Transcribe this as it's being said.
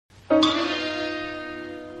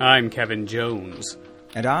I'm Kevin Jones.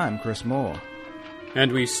 And I'm Chris Moore.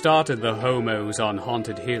 And we started the Homos on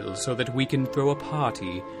Haunted Hill so that we can throw a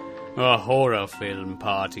party. A horror film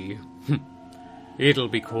party. It'll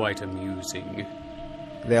be quite amusing.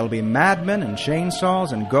 There'll be madmen and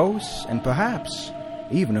chainsaws and ghosts and perhaps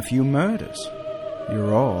even a few murders.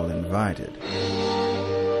 You're all invited.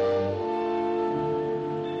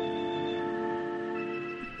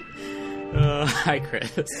 Hi,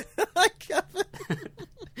 Chris. Hi, Kevin.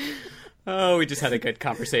 Oh, we just had a good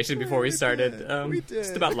conversation before we started. We did.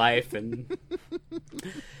 Just about life and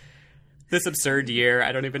this absurd year.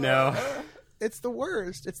 I don't even know. It's the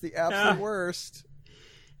worst. It's the absolute worst.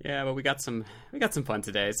 Yeah, but we got some fun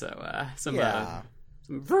today. So some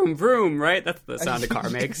vroom vroom, right? That's the sound a car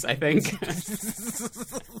makes, I think.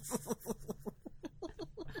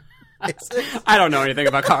 I don't know anything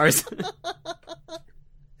about cars.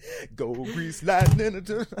 Go grease lightning.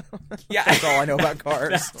 Yeah, that's all I know about cars.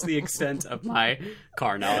 That's the extent of my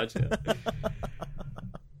car knowledge.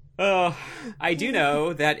 Oh, I do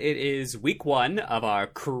know that it is week 1 of our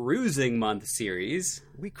Cruising Month series.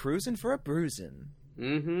 We cruising for a bruising.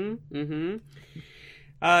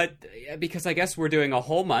 Because I guess we're doing a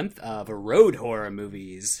whole month of road horror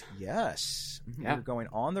movies. Yes. Yeah. We're going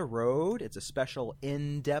on the road. It's a special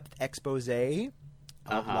in-depth expose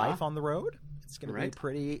of life on the road. It's going to be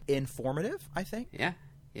pretty informative, I think.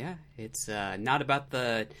 Yeah. It's not about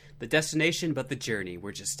the destination, but the journey.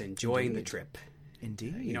 We're just enjoying the trip.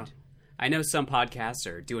 Indeed. I know some podcasts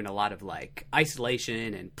are doing a lot of like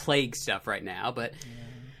isolation and plague stuff right now, but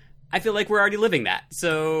I feel like we're already living that.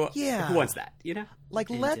 So who wants that,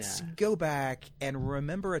 Let's go back and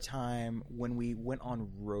remember a time when we went on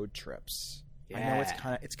road trips. Yeah. I know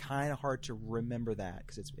it's kind of hard to remember that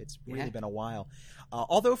because it's really been a while.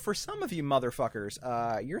 Although for some of you motherfuckers,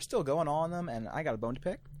 you're still going on them, and I got a bone to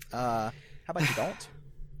pick. How about you don't?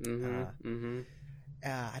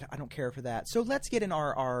 I don't care for that. So let's get in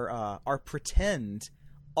our pretend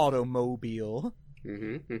automobile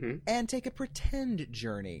and take a pretend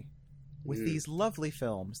journey with these lovely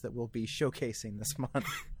films that we'll be showcasing this month.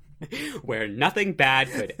 Where nothing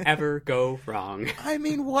bad could ever go wrong. I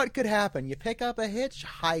mean, what could happen? You pick up a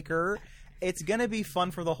hitchhiker, it's going to be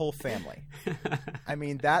fun for the whole family. I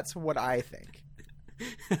mean, that's what I think.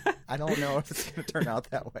 I don't know if it's going to turn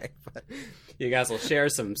out that way, but you guys will share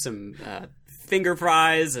some finger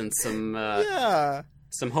fries and some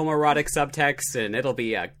homoerotic subtext, and it'll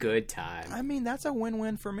be a good time. I mean, that's a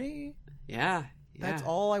win-win for me. Yeah. That's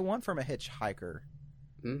all I want from a hitchhiker.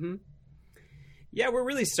 Yeah, we're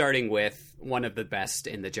really starting with one of the best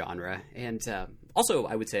in the genre, and also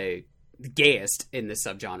I would say the gayest in this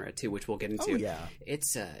subgenre too, which we'll get into. Oh yeah,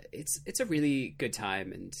 it's a really good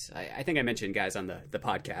time, and I think I mentioned, guys, on the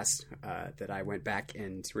podcast that I went back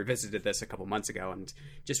and revisited this a couple months ago and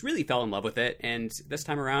just really fell in love with it. And this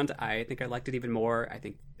time around, I think I liked it even more. I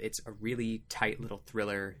think it's a really tight little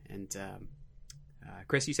thriller, and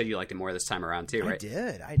Chris, you said you liked it more this time around too, right?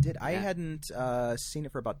 I did. I hadn't seen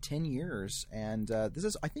it for about 10 years, and this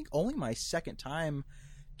is, I think, only my second time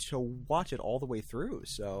to watch it all the way through.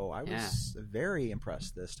 So I was very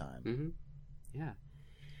impressed this time. Yeah,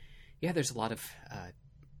 there's a lot of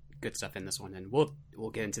good stuff in this one, and we'll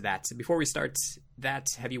get into that. So before we start that,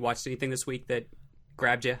 have you watched anything this week that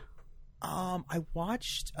grabbed you? I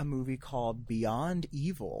watched a movie called Beyond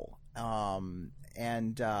Evil.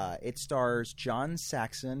 And it stars John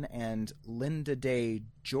Saxon and Linda Day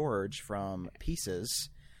George from Pieces.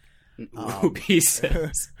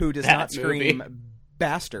 Pieces. Who does that not scream movie.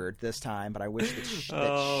 Bastard this time, but I wish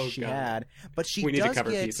that she had. But she we need does to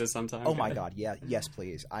cover get, Pieces sometime. Oh my god, yes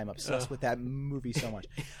please. I'm obsessed with that movie so much.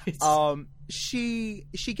 She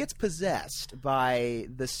gets possessed by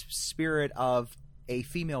the spirit of a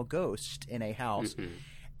female ghost in a house.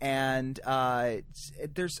 And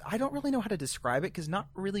there's, I don't really know how to describe it because not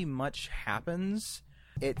really much happens.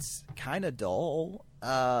 It's kind of dull,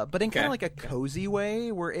 but in kind of like a cozy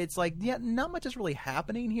way where it's like, not much is really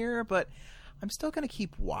happening here, but I'm still going to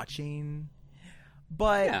keep watching.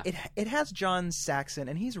 But it has John Saxon,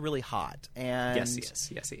 and he's really hot. And yes,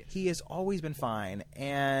 he is. He has always been fine,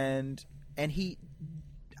 and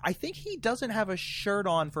I think he doesn't have a shirt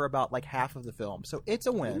on for about like half of the film, so it's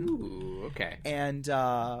a win. Ooh, okay. And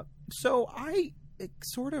so I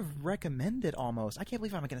sort of recommend it almost. I can't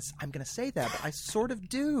believe I'm gonna say that, but I sort of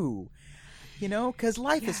do. Because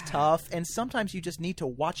life is tough, and sometimes you just need to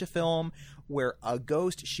watch a film where a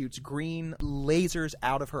ghost shoots green lasers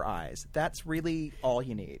out of her eyes. That's really all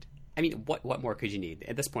you need. I mean, what more could you need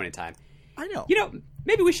at this point in time? I know.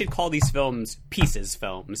 Maybe we should call these films pieces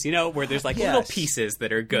films, where there's like little pieces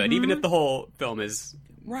that are good, even if the whole film is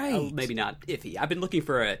Right. maybe not iffy. I've been looking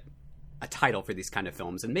for a title for these kind of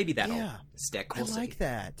films, and maybe that'll stick. We'll I like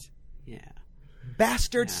that. Yeah.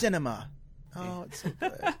 Bastard cinema. Oh, it's so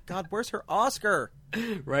good. God, where's her Oscar?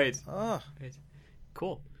 Right. Oh. Right.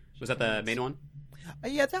 Cool. Was that the main one?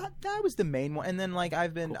 Yeah, that was the main one. And then like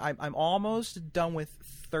I'm almost done with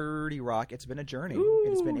 30 Rock. It's been a journey.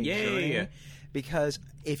 It's been a journey. Because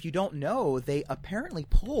if you don't know, they apparently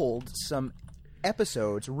pulled some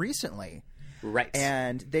episodes recently. Right.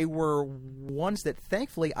 And they were ones that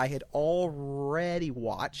thankfully I had already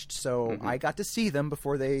watched, so I got to see them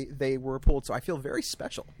before they were pulled. So I feel very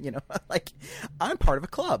special, you know, like I'm part of a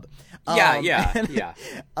club. And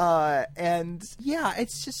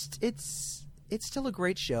it's just it's still a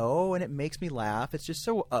great show, and it makes me laugh. It's just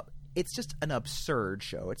so it's just an absurd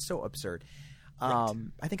show. It's so absurd. I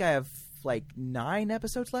think I have like 9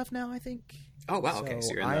 episodes left now, I think. Oh, wow. Okay.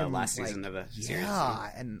 So you're in the last season of the series.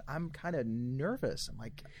 Yeah, and I'm kind of nervous.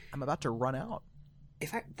 I'm about to run out. In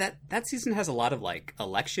fact, that season has a lot of like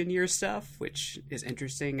election year stuff, which is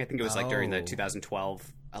interesting. I think it was like during the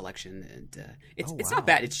 2012 election, and it's not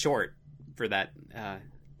bad. It's short for that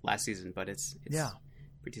last season, but it's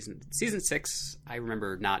pretty decent. Season 6, I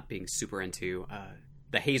remember not being super into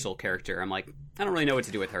the Hazel character. I'm like, I don't really know what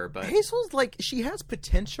to do with her, but Hazel's like, she has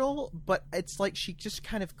potential, but it's like she just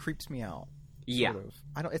kind of creeps me out. Yeah. Sort of.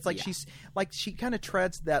 I don't. It's like she's like she kind of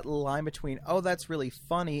treads that line between that's really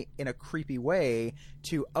funny in a creepy way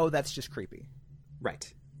to that's just creepy.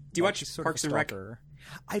 Right. Do you watch Parks and Rec?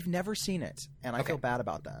 I've never seen it, and I feel bad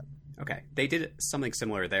about that. Okay, they did something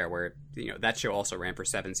similar there, where that show also ran for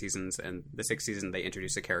 7 seasons, and the 6th season they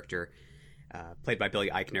introduced a character played by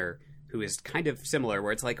Billy Eichner, who is kind of similar,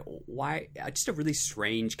 where it's like, why? Just a really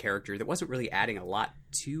strange character that wasn't really adding a lot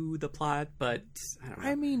to the plot, but I don't know.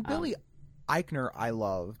 I mean, Billy Eichner I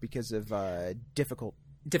love because of Difficult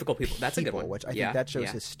People. That's a good one. Which I think that show's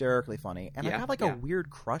hysterically funny. And I have like a weird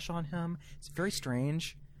crush on him. It's very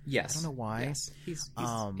strange. Yes. I don't know why. Yes. He's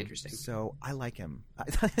interesting. So I like him.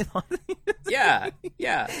 Yeah.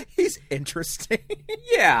 He's interesting.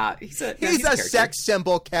 Yeah. He's a sex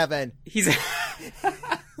symbol, Kevin.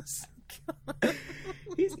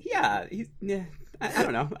 I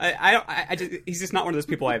don't know. He's just not one of those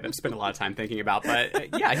people I've spent a lot of time thinking about. But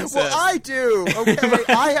I do. Okay,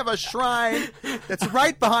 I have a shrine that's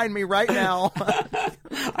right behind me right now.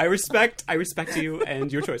 I respect you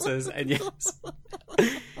and your choices. And yes,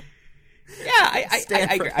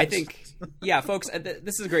 I think folks,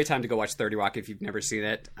 this is a great time to go watch 30 Rock if you've never seen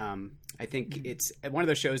it. I think it's one of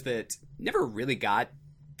those shows that never really got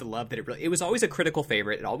the love that it was always a critical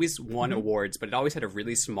favorite. It always won awards, but it always had a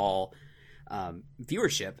really small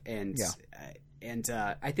viewership, and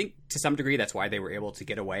I think to some degree that's why they were able to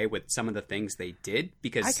get away with some of the things they did,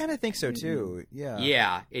 because I kind of think so too.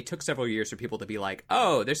 It took several years for people to be like,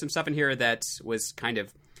 oh, there's some stuff in here that was kind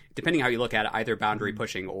of, depending how you look at it, either boundary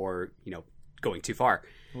pushing or going too far,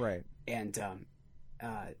 right? And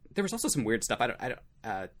there was also some weird stuff.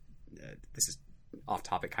 This is off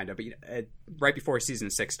topic kind of, but right before season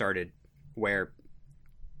 6 started, where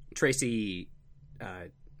Tracy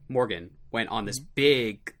Morgan went on this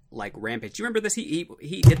big like rampage. Do you remember this? He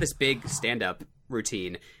did this big stand-up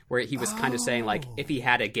routine where he was kind of saying like, if he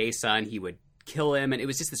had a gay son, he would kill him, and it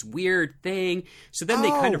was just this weird thing. So then they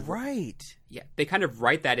kind of they kind of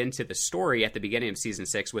write that into the story at the beginning of season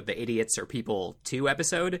 6 with the Idiots Are People 2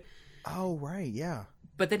 episode. Oh right, yeah.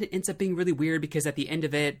 But then it ends up being really weird because at the end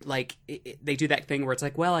of it, like they do that thing where it's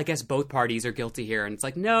like, well, I guess both parties are guilty here, and it's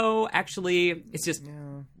like, no, actually, it's just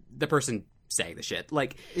the person saying the shit.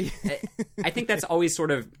 Like, I think that's always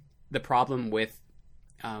sort of the problem with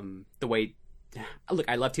the way. Look,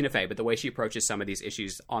 I love Tina Fey, but the way she approaches some of these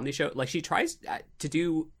issues on the show, like she tries to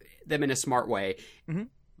do them in a smart way,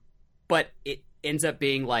 but it ends up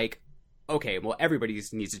being like, okay, well, everybody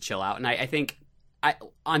needs to chill out, and I think.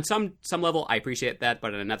 On some level, I appreciate that,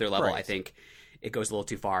 but on another level, I think it goes a little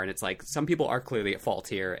too far. And it's like, some people are clearly at fault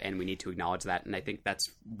here, and we need to acknowledge that. And I think that's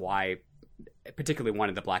why, particularly one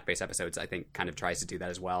of the blackface episodes, I think kind of tries to do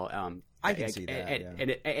that as well. I can see that.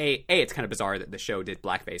 And it's kind of bizarre that the show did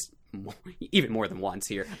blackface even more than once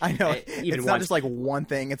here. I know. It's not just like one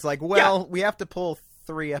thing. It's like, well, we have to pull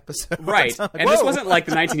 3 episodes. Right. Like, and this wasn't like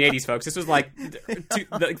the 1980s, folks. This was like the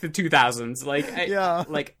 2000s.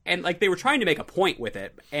 Like they were trying to make a point with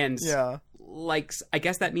it. And like, I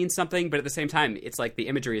guess that means something, but at the same time, it's like the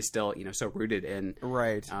imagery is still, so rooted in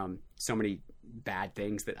so many bad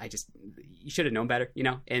things that you should have known better,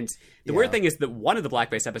 And the weird thing is that one of the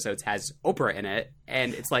blackface episodes has Oprah in it,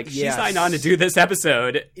 and it's like she signed on to do this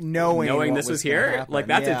episode knowing this was here. Like,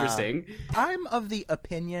 that's interesting. I'm of the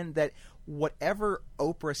opinion that whatever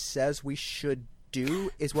Oprah says we should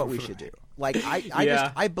do is what we should do. Like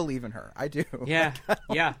I believe in her. I do. Yeah,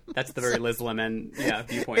 yeah. That's the very Liz Lemon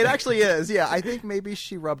viewpoint. It actually is. Yeah, I think maybe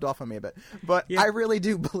she rubbed off on me a bit, but I really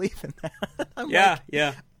do believe in that.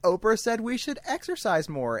 Yeah. Oprah said we should exercise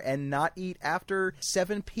more and not eat after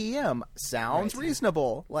 7 p.m. Sounds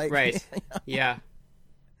reasonable. Like, right. Yeah.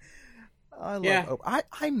 I love Oprah.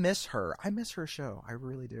 I miss her. I miss her show. I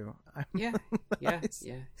really do. Yeah.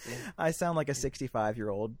 I sound like a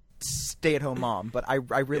 65-year-old stay-at-home mom, but I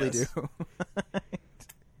really do.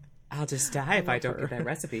 I'll just die if I don't get that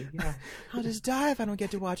recipe. Yeah. I'll just die if I don't get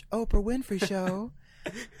to watch Oprah Winfrey show.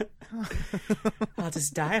 I'll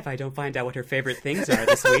just die if I don't find out what her favorite things are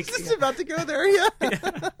this week. I was just about to go there, yeah.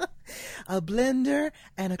 A blender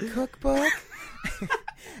and a cookbook.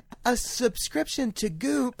 A subscription to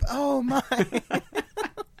Goop. Oh, my.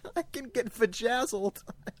 I can get vajazzled.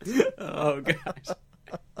 Oh, gosh.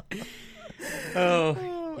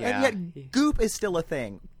 Oh, yeah. And yet Goop is still a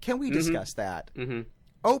thing. Can we discuss that? Mm-hmm.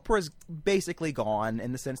 Oprah's basically gone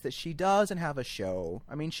in the sense that she doesn't have a show.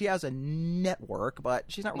 I mean, she has a network, but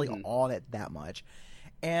she's not really on it that much.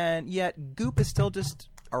 And yet Goop is still just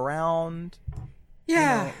around.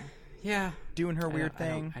 Yeah. Doing her weird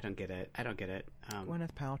thing. I don't get it.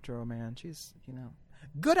 Gwyneth Paltrow, man. She's,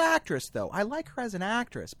 good actress, though. I like her as an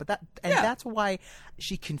actress, but that's why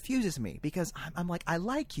she confuses me, because I'm like, I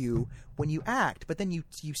like you when you act, but then you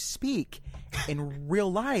speak in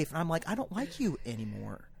real life, and I'm like, I don't like you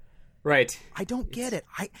anymore. Right. I don't get it.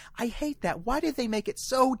 I hate that. Why did they make it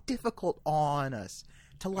so difficult on us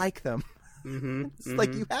to like them? It's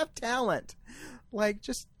like, you have talent. Like,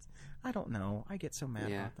 just, I don't know. I get so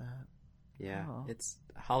mad about that. Yeah. It's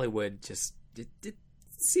Hollywood just it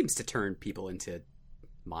seems to turn people into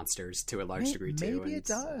monsters to a large degree too. Maybe it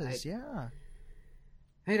does.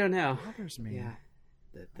 I don't know. It bothers me. Yeah.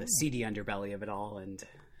 The seedy underbelly of it all, and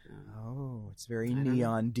it's very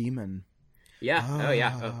Neon Demon. Yeah. Oh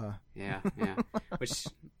yeah. Yeah. Which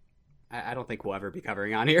I don't think we'll ever be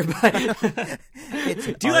covering on here. But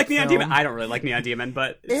do you like Neon Demon? I don't really like Neon Demon,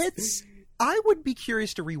 but I would be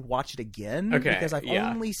curious to rewatch it again, because I've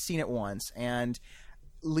only seen it once, and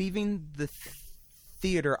leaving the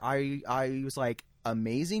theater, I was like,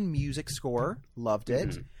 amazing music score, loved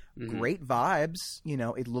it. Great vibes,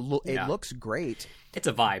 it looks great. It's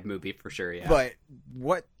a vibe movie for sure, yeah. But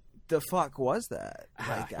what the fuck was that?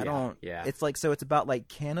 Like, I don't. Yeah. It's like, so it's about like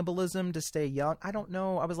cannibalism to stay young. I don't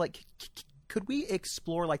know. I was like, could we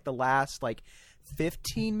explore like the last like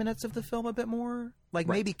 15 minutes of the film a bit more? Like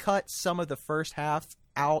maybe cut some of the first half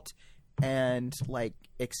out and like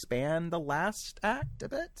expand the last act a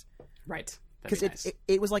bit. Right. Because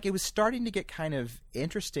it was like, it was starting to get kind of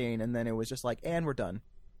interesting, and then it was just like, and we're done.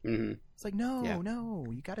 Mm-hmm. It's like, no,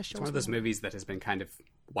 you got to show us. It's one of those movies that has been kind of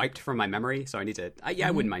wiped from my memory, so I need to.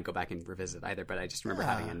 I wouldn't mind go back and revisit either, but I just remember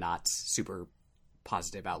having a not super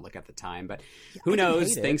positive outlook at the time. But who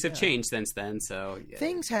knows? Things have changed since then. So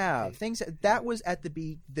things have that was at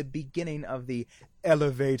the beginning of the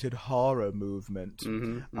elevated horror movement.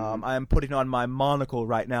 I'm putting on my monocle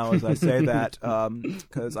right now as I say that,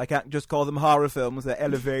 because I can't just call them horror films. They're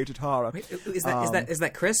elevated horror. Wait, is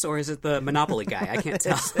that Chris, or is it the Monopoly guy? I can't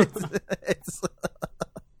tell. It's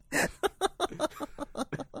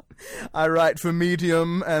I write for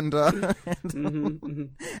Medium and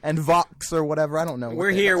and Vox or whatever. I don't know.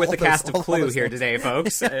 We're here with the cast of Clue here today,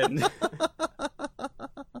 folks. And...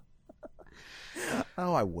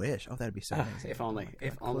 Oh, I wish. Oh, that'd be so amazing. If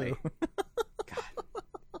only.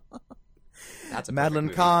 God. That's a Madeline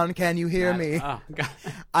Kahn, can you hear me? Oh, God.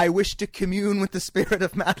 I wish to commune with the spirit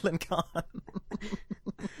of Madeline Kahn.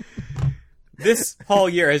 This whole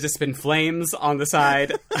year has just been flames on the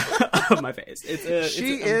side of my face.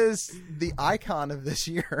 She is the icon of this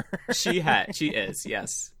year. She is,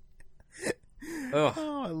 yes. Ugh.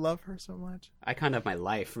 Oh, I love her so much. Icon of my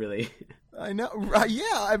life, really. I know. Yeah,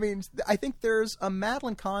 I mean, I think there's a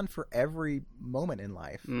Madeline Kahn for every moment in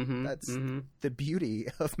life. That's the beauty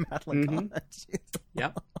of Madeline Kahn.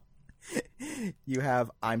 Yep. You have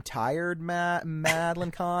I'm Tired,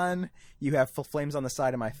 Madeline Kahn. You have Full Flames on the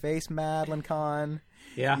Side of My Face, Madeline Kahn.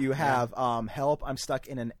 Yeah. You have Help, I'm Stuck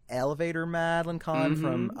in an Elevator, Madeline Kahn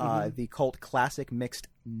from the cult classic Mixed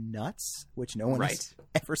Nuts, which no one has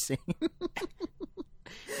ever seen.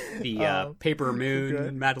 The Paper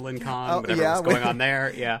Moon, Madeline Kahn, whatever was going on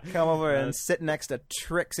there. Yeah. Come over and sit next to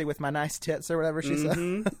Trixie with my nice tits or whatever she said.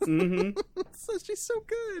 So she's so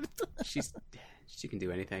good. She can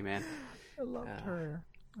do anything, man. I loved her.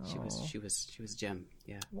 She was a gem.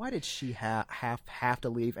 Yeah. Why did she have to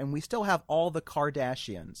leave? And we still have all the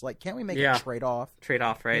Kardashians. Like, can't we make a trade-off?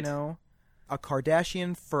 Trade-off, right? A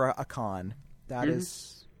Kardashian for a Khan.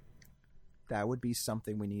 That's that would be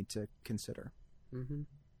something we need to consider. Mm-hmm.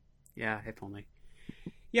 Yeah, if only.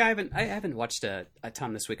 Yeah, I haven't watched a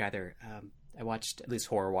ton this week either. I watched, at least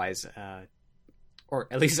horror-wise, or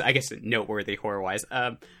at least, I guess, noteworthy horror-wise.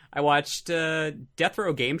 I watched Death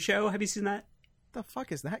Row Game Show. Have you seen that? The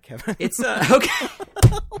fuck is that, Kevin? It's okay.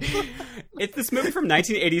 It's this movie from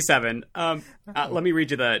 1987. Let me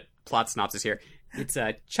read you the plot synopsis here. It's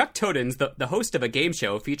Chuck Toddins, the host of a game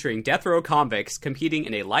show featuring death row convicts competing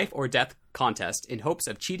in a life or death contest in hopes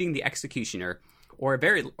of cheating the executioner, or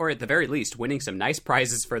at the very least winning some nice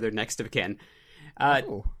prizes for their next of kin.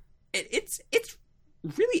 It's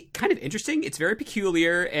really kind of interesting. It's very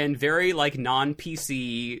peculiar and very like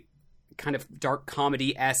non-PC, kind of dark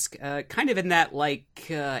comedy-esque, kind of in that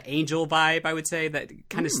like Angel vibe, I would say, that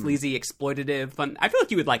kind of sleazy, exploitative fun. I feel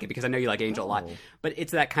like you would like it because I know you like Angel a lot, but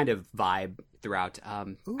it's that kind of vibe throughout.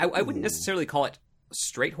 I wouldn't necessarily call it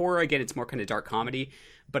straight horror. Again, it's more kind of dark comedy,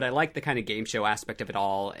 but I like the kind of game show aspect of it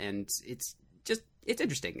all, and it's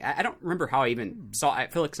interesting. I don't remember how I even saw. I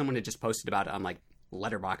feel like someone had just posted about it on like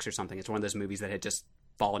Letterboxd or something. It's one of those movies that had just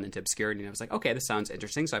fallen into obscurity, and I was like, okay, this sounds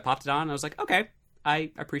interesting. So I popped it on, and I was like, okay,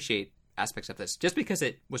 I appreciate aspects of this just because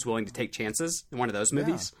it was willing to take chances in one of those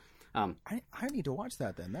movies. I need to watch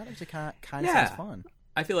that then. That actually kind of sounds fun.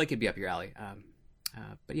 I feel like it'd be up your alley.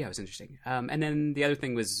 But yeah, it was interesting. And then the other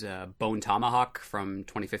thing was Bone Tomahawk from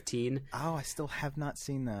 2015. Oh, I still have not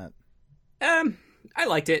seen that. I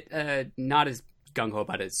liked it. Not as gung-ho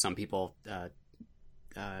about it as some people.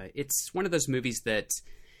 It's one of those movies that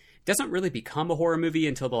doesn't really become a horror movie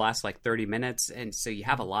until the last like 30 minutes. And so you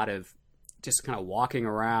have a lot of just kind of walking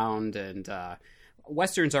around, and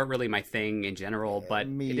Westerns aren't really my thing in general, but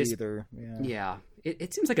me either. Yeah.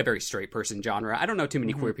 It seems like a very straight person genre. I don't know too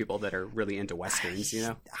many queer people that are really into Westerns, you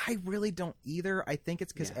know? I really don't either. I think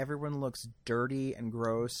it's because everyone looks dirty and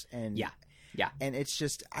gross, and and it's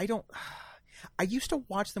just, I used to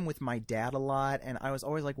watch them with my dad a lot, and I was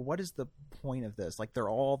always like, what is the point of this? Like, they're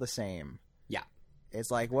all the same. Yeah.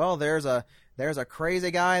 It's like, well, there's a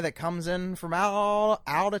crazy guy that comes in from out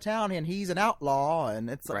of town, and he's an outlaw,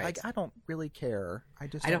 and it's like, I don't really care. I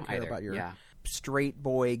don't care about your straight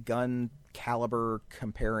boy gun caliber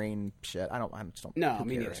comparing shit. I just don't. No,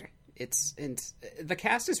 me neither. And the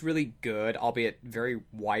cast is really good, albeit very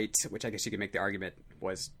white, which I guess you could make the argument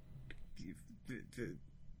was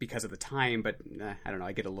because of the time, but I don't know.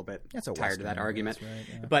 I get a little bit tired of that argument.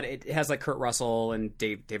 Right, but it has like Kurt Russell and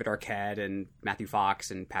David Arquette and Matthew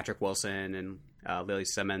Fox and Patrick Wilson and Lily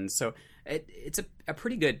Simmons. So it's a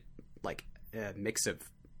pretty good like mix of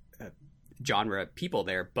genre people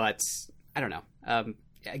there. But I don't know.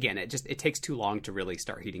 Again, it takes too long to really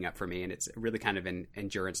start heating up for me, and it's really kind of an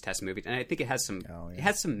endurance test movie. And I think it has some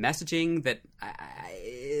messaging that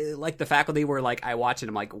I like the faculty where like I watch it,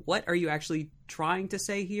 I'm like, what are you actually trying to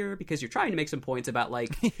say here? Because you're trying to make some points about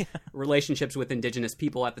like relationships with indigenous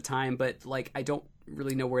people at the time, but like I don't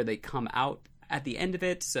really know where they come out at the end of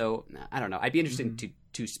it. So I don't know. I'd be interested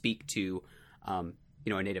to speak to a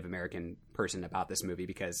Native American person about this movie,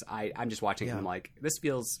 because I'm just watching it and I'm like, this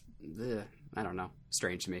feels I don't know,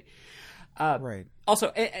 strange to me. Right. Also,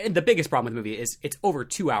 and the biggest problem with the movie is it's over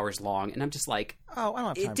 2 hours long, and I'm just like, I don't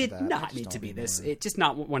have time it did not need to be this. It's just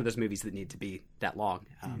not one of those movies that need to be that long.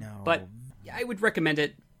 No. But I would recommend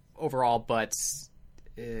it overall, but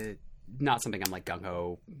not something I'm like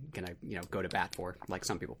gung-ho gonna go to bat for, like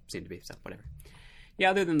some people seem to be. So whatever. Yeah,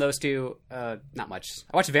 other than those two, not much.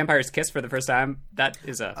 I watched Vampire's Kiss for the first time. That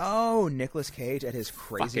is Nicolas Cage at his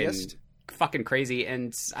craziest. Fucking crazy,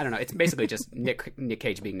 and I don't know. It's basically just Nick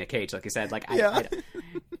Cage being Nick Cage, like you said. Like,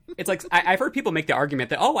 it's like I've heard people make the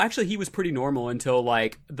argument that actually he was pretty normal until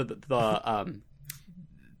like the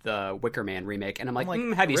Wicker Man remake, and I'm like,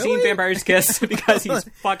 have you seen Vampire's Kiss? Because he's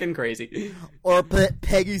fucking crazy. Or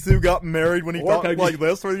Peggy Sue got married when he thought like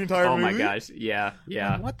this for the entire movie. Oh my gosh, yeah.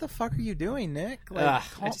 Like, what the fuck are you doing, Nick? Like,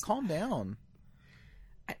 calm down.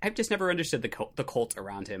 I've just never understood the cult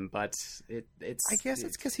around him, but it's. I guess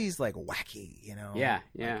it's because he's like wacky, Yeah.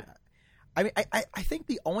 Like, I think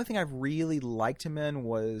the only thing I've really liked him in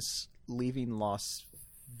was Leaving Las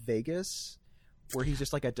Vegas, where he's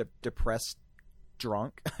just like a depressed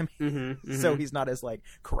drunk. I mean, so he's not as like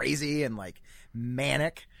crazy and like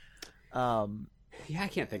manic. Yeah, I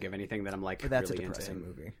can't think of anything that I'm like that's really a depressing into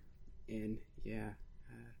movie.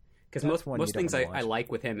 Because most things I like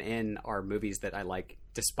with him in are movies that I like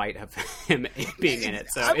despite of him being in it.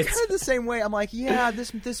 So I'm kind of the same way. I'm like, yeah,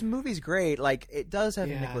 this movie's great. Like, it does have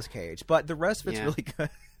Nicolas Cage, but the rest of it's really good.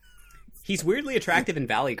 He's weirdly attractive in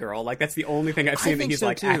Valley Girl. Like, that's the only thing I've seen that he's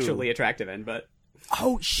like actually attractive in. But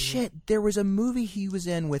oh shit, there was a movie he was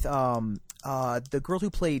in with the girl who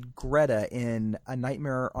played Greta in A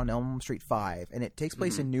Nightmare on Elm Street 5, and it takes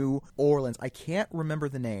place in New Orleans. I can't remember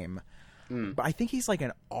the name, but I think he's like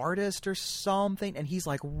an artist or something, and he's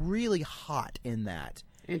like really hot in that.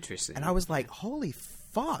 Interesting. And I was like, holy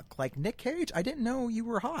fuck, like Nick Cage, I didn't know you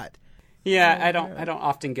were hot. Yeah, I don't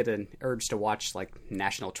often get an urge to watch like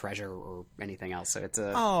National Treasure or anything else. So it's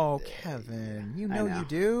a Oh, Kevin, you know you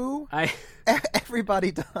do. I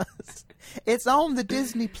Everybody does. It's on the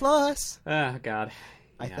Disney Plus. Oh God.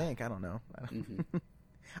 I think. I don't know.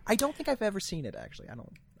 I don't think I've ever seen it, actually.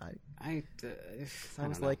 I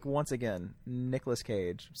was like, once again, Nicolas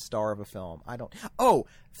Cage, star of a film.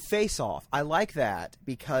 Face Off. I like that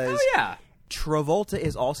because Travolta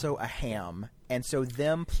is also a ham, and so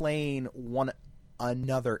them playing one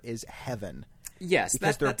another is heaven. Yes,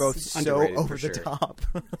 because they're both so over the top.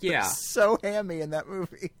 Yeah. So hammy in that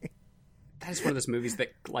movie. That is one of those movies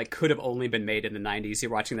that like could have only been made in the 90s.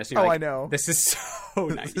 You're watching this and you're like, I know. This is so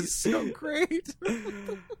 90s. This is so great.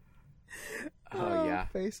 Oh, yeah.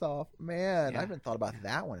 Face Off. Man, I haven't thought about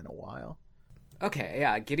that one in a while. Okay,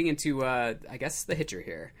 yeah. Getting into, I guess, the Hitcher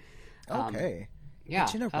here. Okay. Yeah.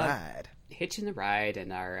 Hitching a ride. Hitching the ride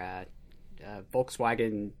and our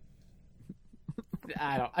Volkswagen...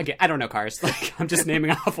 I don't know cars. Like, I'm just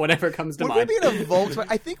naming off whatever comes to mind. Would we be in a Volkswagen?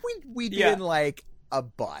 I think we'd be in, like, a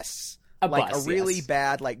bus. A really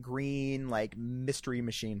bad, like, green, like, Mystery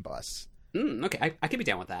Machine bus. Okay, I could be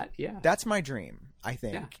down with that. Yeah, that's my dream. I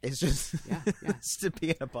think it's just to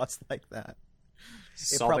be in a bus like that.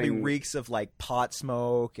 It probably reeks of like pot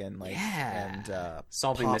smoke and like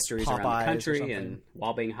solving mysteries around the country and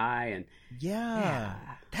while being high and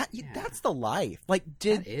that's the life. Like,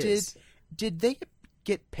 did they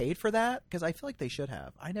get paid for that? Because I feel like they should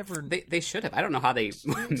have. They should have. I don't know how they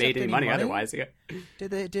made any money otherwise.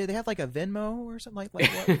 Did they have like a Venmo or something like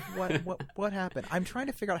what happened? I'm trying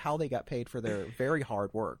to figure out how they got paid for their very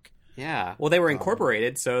hard work. Yeah. Well, they were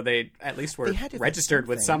incorporated, so they at least were registered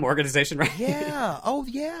with some organization, right? Yeah. Oh,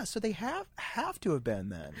 yeah. So they have to have been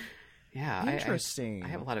then. Yeah. Interesting. I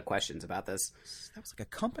have a lot of questions about this. That was like a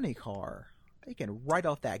company car. They can write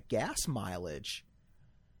off that gas mileage.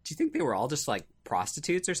 Do you think they were all just like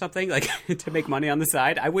prostitutes or something, like to make money on the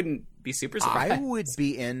side? I wouldn't be super surprised. I would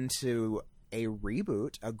be into a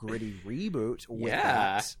reboot, a gritty reboot with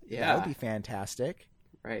that. Yeah. That would be fantastic.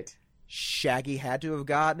 Right. Shaggy had to have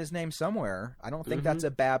gotten his name somewhere. I don't think that's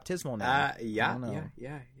a baptismal name. Yeah.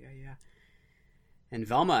 And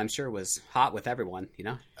Velma, I'm sure, was hot with everyone. You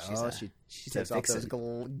know, she takes off those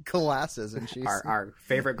glasses, and she's our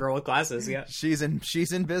favorite girl with glasses. Yeah, she's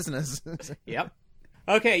in business. Yep.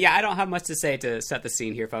 Okay, yeah, I don't have much to say to set the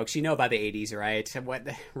scene here, folks. You know about the 80s, right? What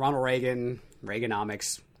Ronald Reagan,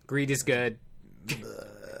 Reaganomics, greed is good,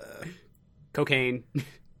 cocaine,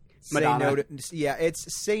 Madonna.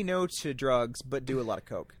 Say no to drugs, but do a lot of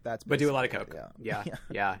coke. Do a lot of coke.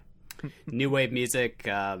 Yeah. New wave music,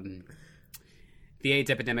 the AIDS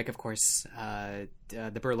epidemic, of course,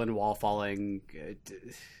 the Berlin Wall falling.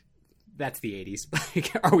 That's the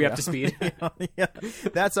 80s. Are we up to speed? Yeah.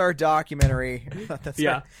 That's our documentary.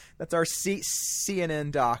 That's our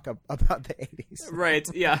CNN doc about the 80s. Right,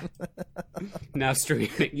 yeah. Now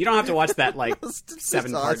streaming. You don't have to watch that, like,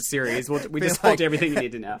 7-part series. We just told you everything you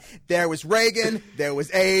need to know. There was Reagan, there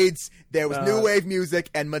was AIDS, there was new wave music,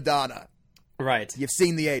 and Madonna. Right. You've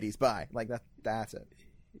seen the 80s. Bye. Like, that's it.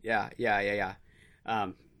 Yeah.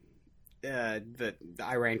 The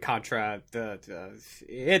Iran-Contra,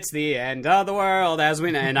 it's the end of the world as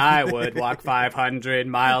we know, and I would walk 500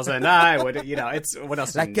 miles, and I would, it's, what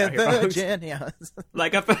else? Like a virgin,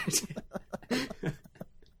 Like a virgin.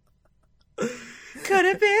 Could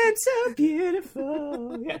have been so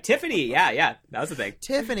beautiful. Yeah, Tiffany, yeah, that was the thing.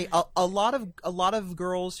 Tiffany, a lot of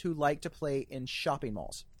girls who like to play in shopping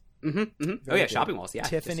malls. Oh yeah, shopping malls, yeah.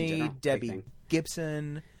 Tiffany, Debbie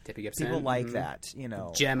Gibson. People like that,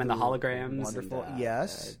 Jem and the Holograms. Wonderful,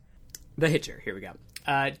 yes. The Hitcher, here we go.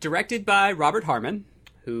 Directed by Robert Harmon,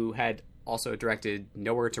 who had also directed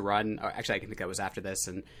Nowhere to Run. Actually, I think that was after this.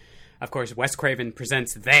 And, of course, Wes Craven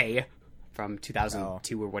presents They from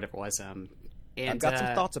 2002 or whatever it was. And I've got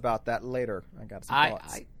some thoughts about that later. I got some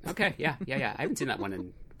thoughts. Okay, yeah. I haven't seen that one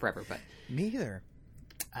in forever. But me either.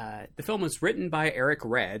 The film was written by Eric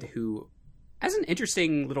Red, who has an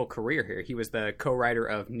interesting little career here. He was the co-writer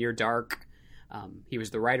of Near Dark. He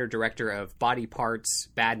was the writer-director of Body Parts,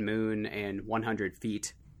 Bad Moon, and 100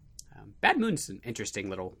 Feet. Bad Moon's an interesting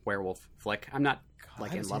little werewolf flick. I'm not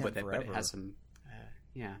in love with it, but it has some,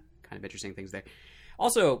 kind of interesting things there.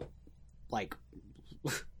 Also, like,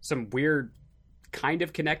 some weird kind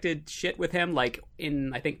of connected shit with him. Like,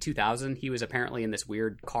 in, I think, 2000, he was apparently in this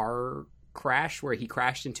weird car crash where he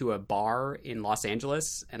crashed into a bar in Los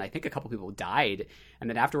Angeles, and I think a couple people died. And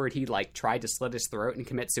then afterward, he like tried to slit his throat and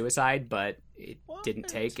commit suicide, but it didn't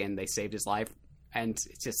take, and they saved his life. And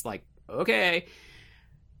it's just like, okay.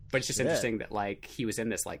 But it's just interesting that like he was in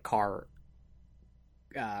this like car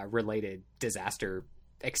related disaster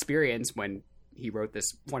experience when he wrote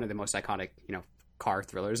this, one of the most iconic, car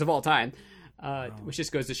thrillers of all time, which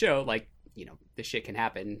just goes to show like, this shit can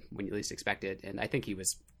happen when you least expect it. And I think he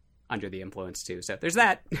was under the influence too. So there's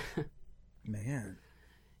that. Man.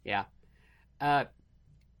 Yeah.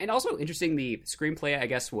 And also interesting, the screenplay, I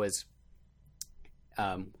guess, was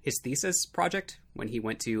his thesis project when he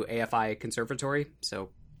went to AFI Conservatory. So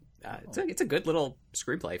it's a good little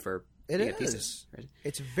screenplay for a thesis. Right?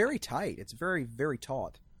 It's very tight. It's very, very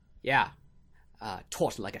taut. Yeah.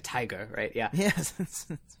 Taut like a tiger, right? Yeah. Yes, it's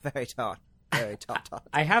very taut. Very taut.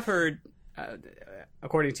 I have heard,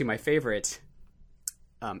 according to my favorite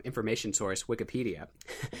information source, Wikipedia,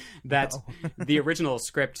 that the original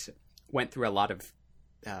script went through a lot of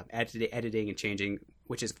editing and changing,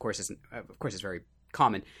 which is of course is very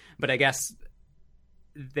common. But I guess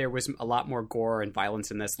there was a lot more gore and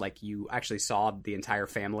violence in this. Like you actually saw the entire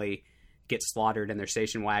family get slaughtered in their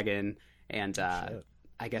station wagon, and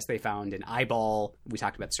I guess they found an eyeball. We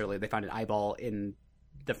talked about this earlier. They found an eyeball in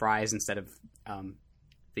the fries instead of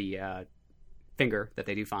the finger that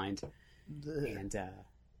they do find. And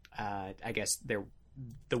I guess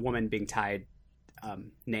the woman being tied,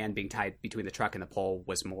 Nan being tied between the truck and the pole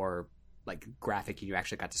was more like graphic. You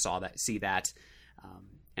actually got to see that,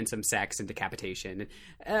 and some sex and decapitation.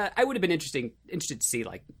 I would have been interested to see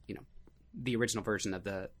like the original version of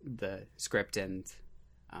the script and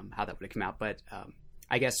how that would have come out. But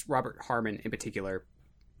I guess Robert Harmon in particular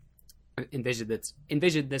envisioned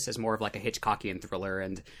this as more of like a Hitchcockian thriller,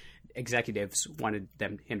 and executives wanted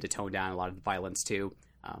him to tone down a lot of the violence too.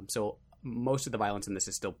 So most of the violence in this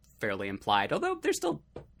is still fairly implied, although there's still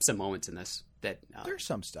some moments in this that there's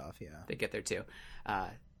some stuff, they get there too.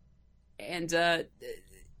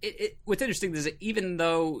 What's interesting is that even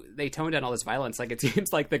though they toned down all this violence, like it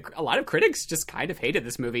seems like a lot of critics just kind of hated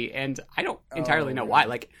this movie, and I don't entirely know why.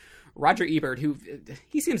 Like Roger Ebert,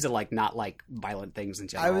 he seems to like not like violent things in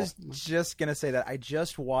general. I was just gonna say that I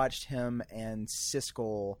just watched him and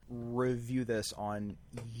Siskel review this on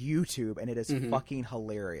YouTube, and it is fucking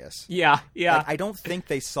hilarious. Yeah. Like, I don't think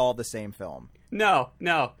they saw the same film. No.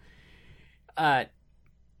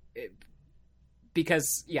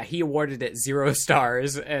 Because he awarded it 0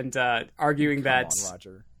 stars, and arguing that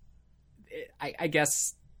Roger. I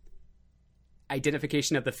guess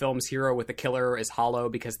identification of the film's hero with the killer is hollow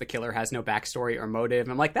because the killer has no backstory or motive.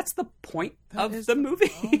 I'm like, that's the point of the movie.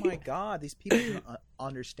 Oh my god, these people don't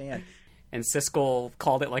understand. And Siskel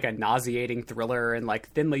called it like a nauseating thriller and like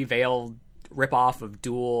thinly veiled ripoff of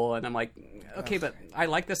Duel, and I'm like, okay, but I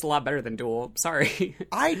like this a lot better than Duel. Sorry.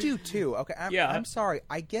 I do too. Okay, I'm sorry.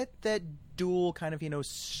 I get that Duel kind of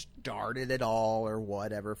started it all or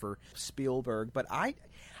whatever for Spielberg, but I'm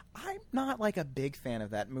not like a big fan of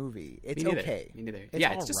that movie. It's okay. Me neither.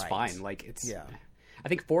 It's just fine. Like it's. Yeah. I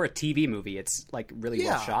think for a TV movie, it's like really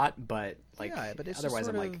well shot, but like but it's otherwise,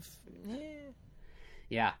 I'm like,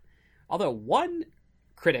 yeah. Although one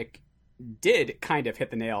critic did kind of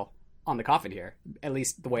hit the nail on the coffin here, at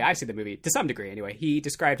least the way I see the movie, to some degree anyway. He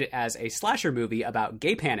described it as a slasher movie about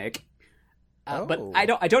gay panic. But I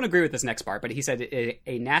don't agree with this next part, but he said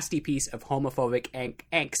a nasty piece of homophobic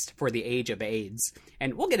angst for the age of AIDS.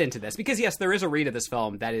 And we'll get into this because, yes, there is a read of this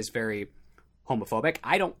film that is very homophobic.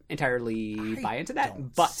 I don't entirely buy into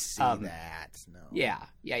that. But see that. No.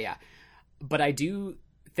 Yeah. But I do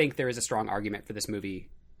think there is a strong argument for this movie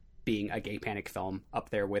being a gay panic film,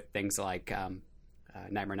 up there with things like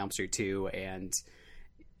Nightmare on Elm Street 2 and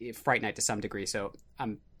Fright Night to some degree. So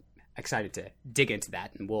I'm excited to dig into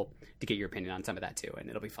that, and to get your opinion on some of that too, and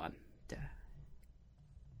it'll be fun to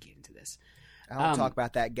get into this. I don't talk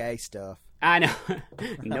about that gay stuff. I know.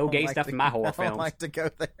 No gay stuff in my horror films. I don't like to go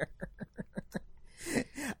there.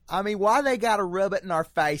 I mean, why they gotta rub it in our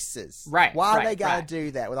faces? Right. Why they gotta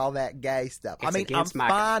do that with all that gay stuff? It's I'm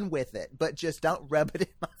fine with it, but just don't rub it in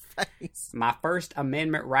my face. My First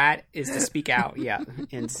Amendment right is to speak out. Yeah.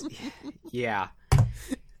 And yeah.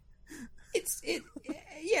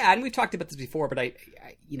 And we've talked about this before, but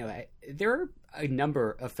there are a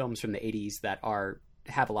number of films from the 80s that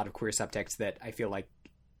have a lot of queer subtext that I feel like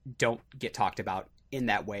don't get talked about in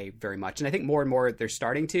that way very much. And I think more and more they're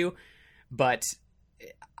starting to, but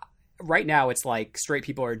right now it's like straight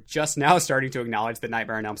people are just now starting to acknowledge that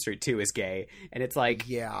Nightmare on Elm Street 2 is gay. And it's like,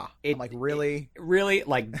 I'm like, really? Really?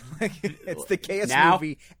 Like, it's the gayest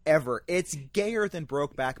movie ever. It's gayer than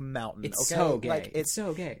Brokeback Mountain. It's okay? so gay. Like, it's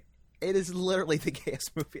so gay. It is literally the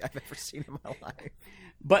gayest movie I've ever seen in my life.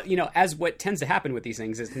 But, as what tends to happen with these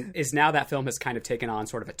things is now that film has kind of taken on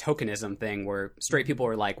sort of a tokenism thing where straight people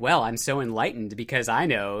are like, well, I'm so enlightened because I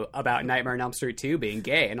know about Nightmare on Elm Street 2 being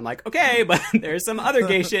gay. And I'm like, okay, but there's some other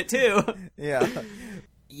gay shit too. Yeah.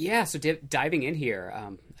 Yeah, so diving in here,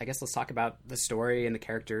 I guess let's talk about the story and the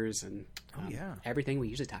characters and everything we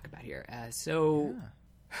usually talk about here.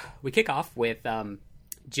 We kick off with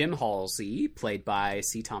Jim Halsey, played by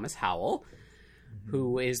C. Thomas Howell,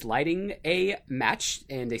 who is lighting a match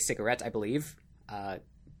and a cigarette, I believe,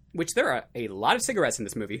 which there are a lot of cigarettes in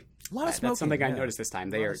this movie. A lot of smoking. That's something I noticed this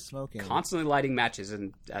time. They are constantly lighting matches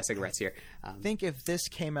and cigarettes here. I think if this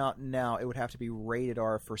came out now, it would have to be rated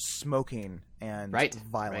R for smoking and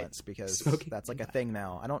violence because that's like a thing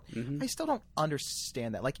now. I still don't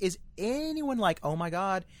understand that. Like, is anyone like, oh my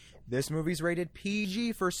God, this movie's rated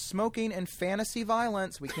PG for smoking and fantasy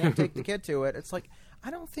violence. We can't take the kid to it. It's like,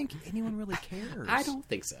 I don't think anyone really cares. I don't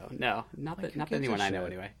think so. No, not that anyone I know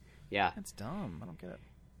anyway. Yeah. That's dumb. I don't get it.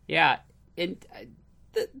 Yeah. And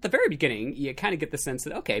the very beginning, you kind of get the sense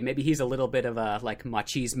that, okay, maybe he's a little bit of a, like,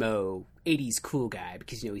 machismo 80s cool guy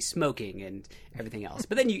because, he's smoking and everything else.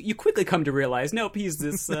 But then you quickly come to realize, nope, he's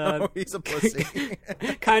this... he's a pussy.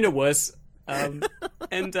 kind of wuss. I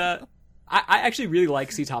actually really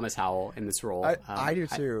like C. Thomas Howell in this role. I do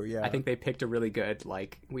too, yeah. I think they picked a really good,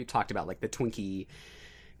 like, we've talked about, like, the Twinkie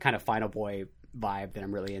kind of final boy vibe that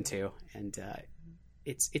I'm really into. And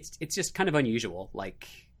it's just kind of unusual, like,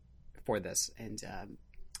 for this. And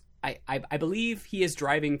I believe he is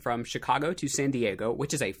driving from Chicago to San Diego,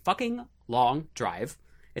 which is a fucking long drive.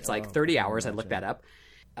 It's like 30 hours. I looked that up.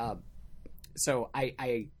 So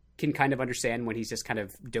I can kind of understand when he's just kind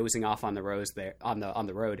of dozing off on the roads there on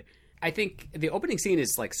the road. I think the opening scene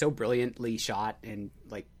is like so brilliantly shot and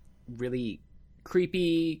like really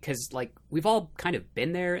creepy because like we've all kind of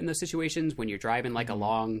been there in those situations when you're driving like a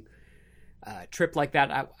long trip like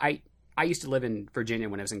that. I used to live in Virginia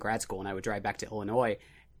when I was in grad school, and I would drive back to Illinois,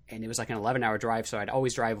 and it was like an 11-hour drive, so I'd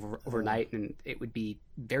always drive overnight, and it would be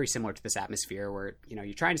very similar to this atmosphere where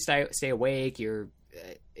you're trying to stay awake, you're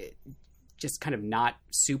just kind of not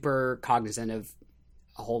super cognizant of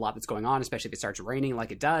a whole lot that's going on, especially if it starts raining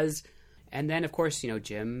like it does. And then, of course,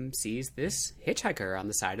 Jim sees this hitchhiker on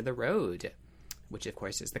the side of the road, which, of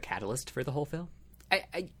course, is the catalyst for the whole film.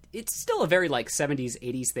 It's still a very, like, 70s,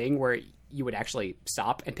 80s thing where you would actually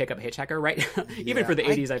stop and pick up a hitchhiker, right? Even for the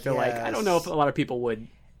 80s, I feel like. I don't know if a lot of people would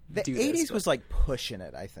do this. The 80s was, like, pushing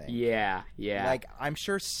it, I think. Yeah. Like, I'm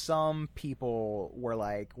sure some people were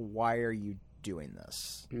like, why are you doing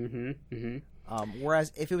this?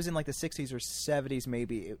 Whereas if it was in like the 60s or 70s,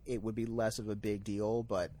 maybe it would be less of a big deal.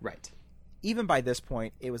 But even by this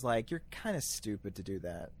point, it was like, you're kind of stupid to do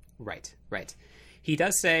that. Right. He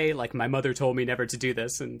does say, like, my mother told me never to do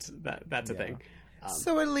this, and that's a thing.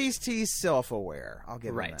 So at least he's self-aware. I'll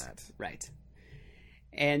give him that. Right.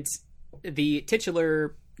 And the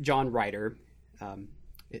titular John Ryder,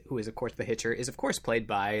 who is, of course, the Hitcher, is, of course, played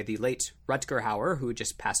by the late Rutger Hauer, who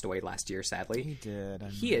just passed away last year, sadly. He did.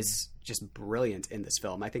 He is just brilliant in this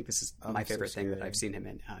film. I think this is my favorite thing that I've seen him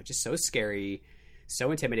in. Just so scary,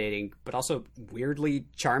 so intimidating, but also weirdly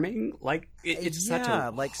charming. Like, it's such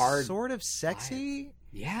a like hard... sort of sexy. Vibe.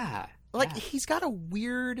 Yeah. Like, he's got a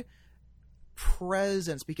weird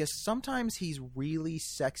presence because sometimes he's really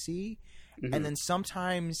sexy, and then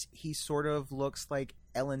sometimes he sort of looks like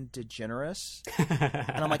Ellen DeGeneres,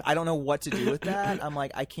 and I'm like, I don't know what to do with that. I'm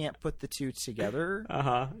like, I can't put the two together.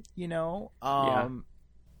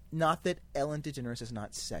 Not that Ellen DeGeneres is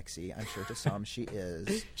not sexy. I'm sure to some she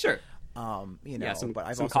is. Sure. But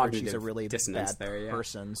I've also heard she's a really bad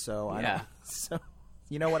person. So I don't. So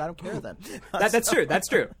you know what? I don't care then. That's true. That's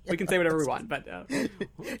true. We can say whatever we want, but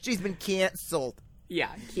she's been canceled. Yeah,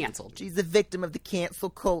 canceled. She's the victim of the cancel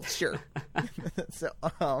culture.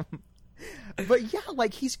 But yeah,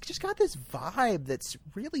 like, he's just got this vibe that's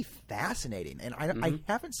really fascinating, and I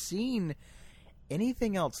haven't seen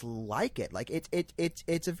anything else like it. Like,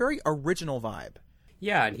 it's a very original vibe.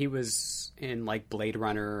 Yeah, and he was in like Blade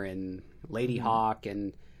Runner and Lady Hawk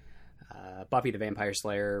and Buffy the Vampire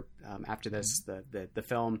Slayer. After this, the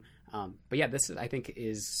film. But yeah, this I think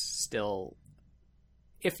is still,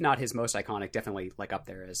 if not his most iconic, definitely like up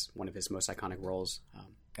there as one of his most iconic roles.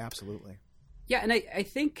 Absolutely. Yeah, and I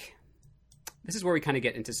think this is where we kind of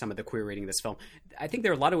get into some of the queer reading of this film. I think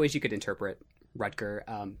there are a lot of ways you could interpret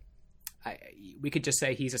Rutger. We could just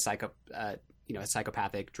say he's a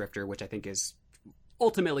psychopathic drifter, which I think is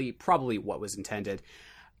ultimately probably what was intended.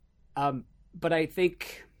 But I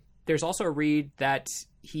think there's also a read that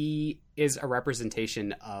he is a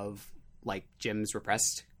representation of like Jim's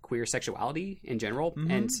repressed queer sexuality in general.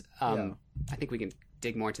 And I think we can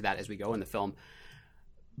dig more into that as we go in the film.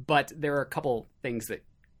 But there are a couple things that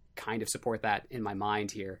kind of support that in my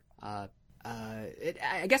mind here. I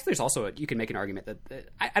guess there's also you can make an argument that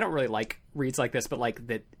I don't really like reads like this, but like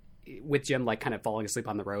that with Jim like kind of falling asleep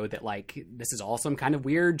on the road, that like this is all some kind of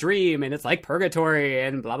weird dream and it's like purgatory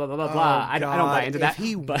and blah blah blah blah blah. I don't buy into that.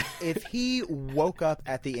 If he woke up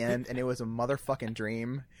at the end and it was a motherfucking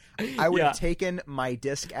dream, I would have taken my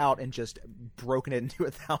disc out and just broken it into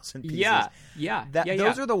 1,000 pieces.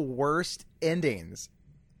 Those are the worst endings.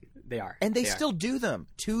 They are, and they still do them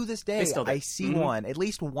to this day. I see one at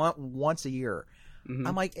least once a year.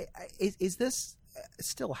 I'm like, is this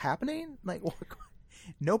still happening? Like,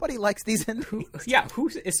 nobody likes these endings. Who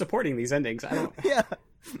is supporting these endings? I don't.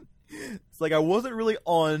 It's like I wasn't really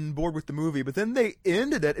on board with the movie, but then they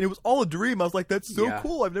ended it, and it was all a dream. I was like, "That's so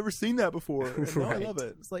cool! I've never seen that before." And now I love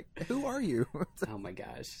it. It's like, who are you? Oh my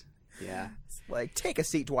gosh! Yeah, it's like, take a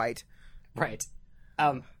seat, Dwight. Right.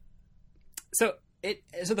 So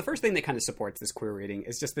the first thing that kind of supports this queer reading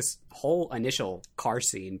is just this whole initial car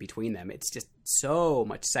scene between them. It's just so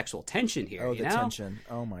much sexual tension here. Oh, the tension!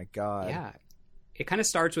 Oh my god! Yeah. It kind of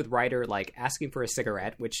starts with Ryder like asking for a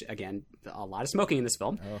cigarette, which again, a lot of smoking in this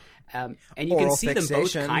film, and you can see them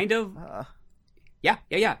both kind of, and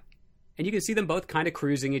you can see them both kind of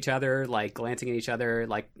cruising each other, like glancing at each other,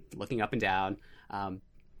 like looking up and down,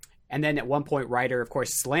 and then at one point, Ryder, of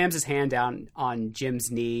course, slams his hand down on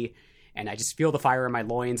Jim's knee, and I just feel the fire in my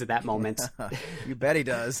loins at that moment. You bet he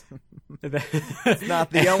does. It's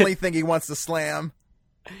not the only thing he wants to slam.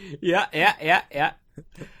 Yeah.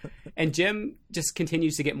 And Jim just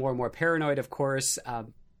continues to get more and more paranoid, of course.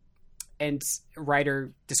 And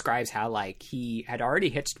Ryder describes how, like, he had already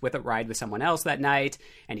hitched with a ride with someone else that night,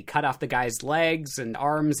 and he cut off the guy's legs and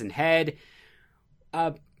arms and head.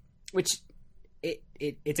 Which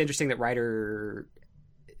it's interesting that Ryder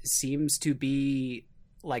seems to be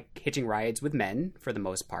like hitching rides with men for the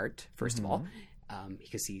most part. First of all,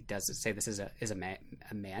 because he does say this is a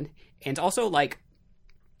man, and also like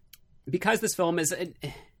because this film is.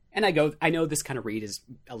 And I know this kind of read is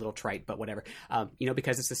a little trite, but whatever.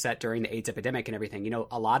 Because it's set during the AIDS epidemic and everything.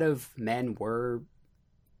 A lot of men were,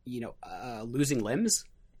 losing limbs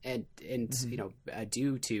and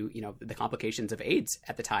due to the complications of AIDS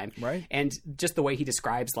at the time. Right. And just the way he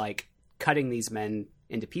describes like cutting these men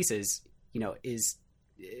into pieces, is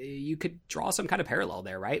you could draw some kind of parallel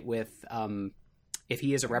there, right? With if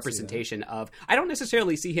he is a representation of, I don't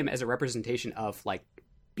necessarily see him as a representation of like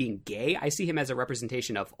being gay. I see him as a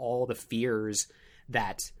representation of all the fears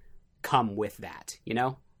that come with that,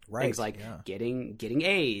 right. Things like getting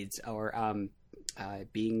AIDS or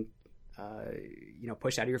being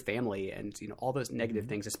pushed out of your family and all those negative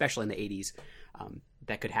things, especially in the 80s,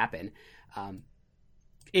 that could happen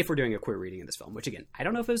if we're doing a queer reading in this film, which again, I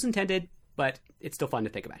don't know if it was intended, but it's still fun to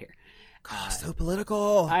think about here. So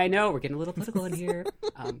political. I know, we're getting a little political in here.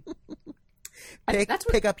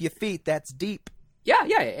 Pick up your feet. That's deep. Yeah.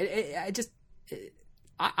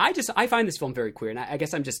 I find this film very queer, and I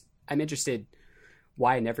guess I'm interested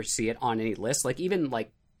why I never see it on any list. Like even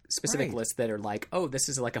like specific lists that are like, oh, this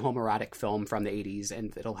is like a homoerotic film from the 80s,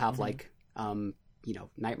 and it'll have like,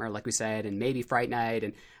 Nightmare, like we said, and maybe Fright Night,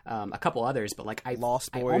 and a couple others. But like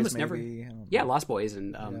Lost Boys, I almost maybe. never, Lost Boys,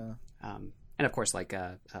 and and of course like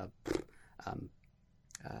the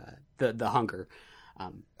Hunger.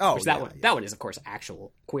 That one is of course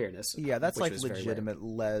actual queerness. Yeah, that's like legitimate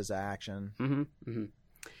les action.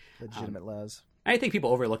 Legitimate les. I think people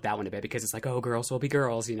overlook that one a bit because it's like, oh, girls will be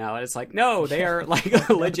girls, and it's like, no, they are like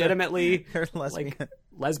legitimately like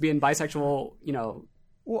lesbian, bisexual,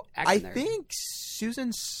 Well, I think Susan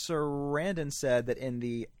Sarandon said that in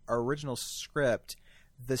the original script,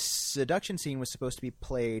 the seduction scene was supposed to be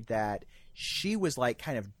played that she was like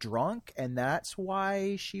kind of drunk, and that's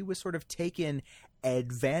why she was sort of taken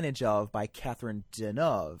advantage of by Catherine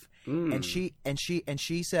Deneuve. And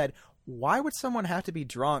she said, why would someone have to be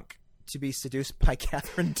drunk to be seduced by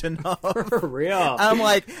Catherine Deneuve? For real. I'm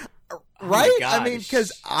like, right? I mean,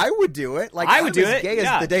 because I would do it. Like I would do it. Gay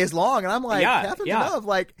as the day is long, and I'm like, Catherine Deneuve.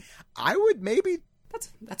 Like, I would maybe.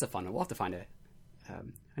 That's a fun one. We'll have to find it.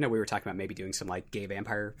 I know we were talking about maybe doing some like gay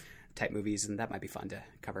vampire type movies, and that might be fun to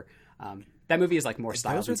cover. That movie is like more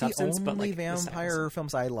style than substance, but like vampire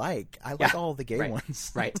films I like. I like all the gay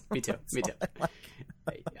ones. Right. Me too.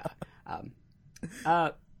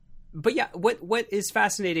 But yeah, what is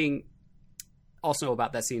fascinating also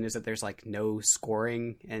about that scene is that there's like no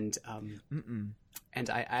scoring, and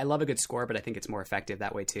I love a good score, but I think it's more effective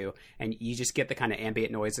that way too. And you just get the kind of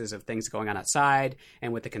ambient noises of things going on outside,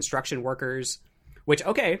 and with the construction workers, Which,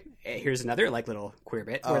 okay, here's another like little queer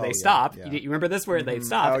bit where they stop. Yeah. You remember this where they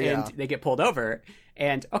stop and they get pulled over.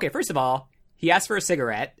 And okay, first of all, he asks for a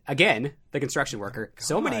cigarette. Again, the construction worker. God,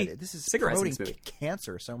 so many this is cigarettes in this movie.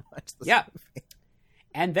 Cancer so much. Yeah.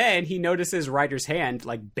 And then he notices Ryder's hand,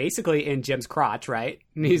 like basically in Jim's crotch, right?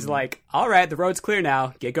 And he's like, "All right, the road's clear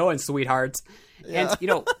now. Get going, sweethearts." Yeah.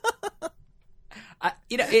 And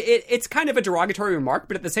it's kind of a derogatory remark,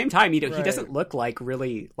 but at the same time, he doesn't look like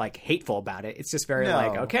really like hateful about it. It's just very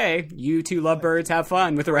like, okay, you two lovebirds have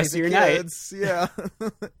fun with the rest of your kids. Night. Yeah.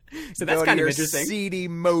 So that's kind of interesting. Seedy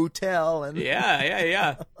motel and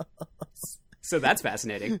yeah. So that's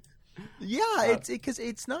fascinating. Yeah, it's because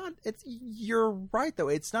it's not. It's you're right though.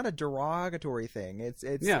 It's not a derogatory thing.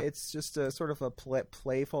 It's just a sort of a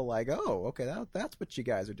playful like, oh, okay, that's what you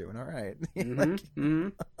guys are doing. All right.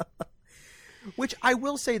 Which I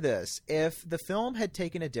will say this: if the film had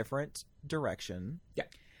taken a different direction,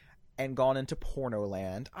 and gone into porno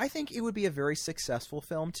land, I think it would be a very successful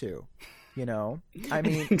film too. You know, I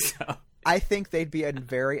mean, I think they'd be a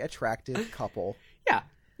very attractive couple.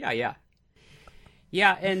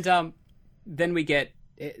 Yeah, and then we get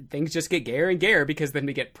things just get gayer and gayer because then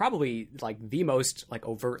we get probably like the most like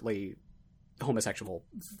overtly homosexual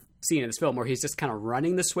scene in this film where he's just kind of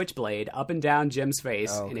running the switchblade up and down Jim's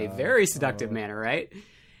face in a very seductive manner, right?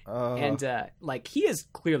 And like he is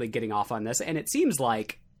clearly getting off on this, and it seems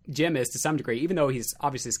like Jim is to some degree, even though he's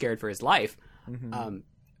obviously scared for his life.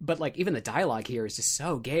 But like even the dialogue here is just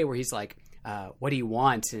so gay, where he's like, "What do you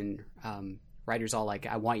want?" and Ryder's all like,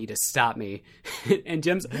 "I want you to stop me," and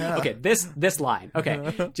Jim's okay. This line,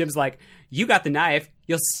 okay. Jim's like, "You got the knife.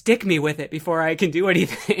 You'll stick me with it before I can do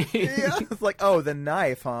anything." Yeah, it's like, oh, the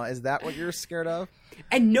knife, huh? Is that what you're scared of?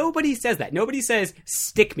 And nobody says that. Nobody says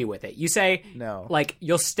stick me with it. You say no, like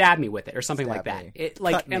you'll stab me with it or something like that. It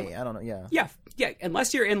like cut me. I don't know. Yeah.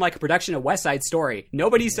 Unless you're in like a production of West Side Story,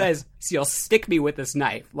 nobody says you'll stick me with this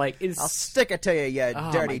knife. Like, I'll stick it to you, you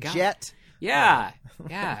dirty jet. Yeah.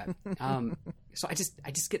 So I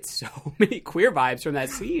just get so many queer vibes from that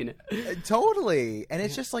scene. Totally. And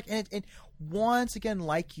it's just like, and once again,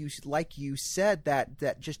 like you said,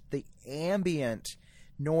 that just the ambient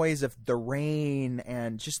noise of the rain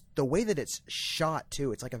and just the way that it's shot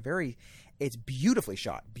too. It's like it's beautifully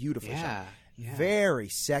shot. Yeah. Very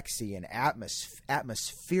sexy and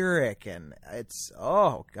atmospheric, and it's,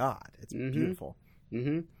 oh God, it's beautiful.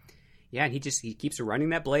 Yeah, and he keeps running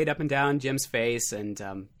that blade up and down Jim's face, and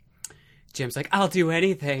Jim's like, "I'll do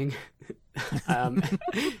anything." And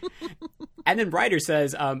then Ryder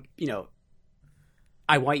says, "I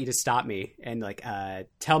want you to stop me, and like,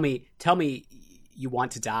 tell me you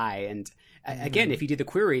want to die." And again, if you do the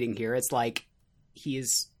queer reading here, it's like he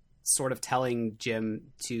is sort of telling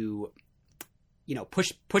Jim to,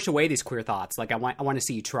 push away these queer thoughts. Like, I want to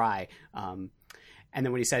see you try. And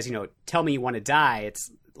then when he says, "Tell me you want to die,"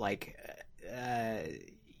 it's like,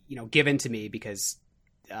 give in to me because,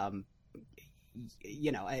 all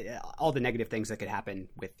the negative things that could happen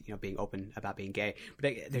with, being open about being gay.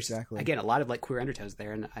 But there's, again, a lot of like queer undertones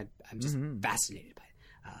there, and I'm just fascinated by it.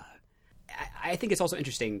 I think it's also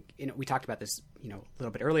interesting, we talked about this, a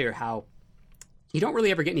little bit earlier, how you don't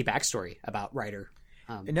really ever get any backstory about Ryder.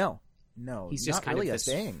 No, he's just kind really of this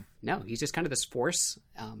thing. No, he's just kind of this force.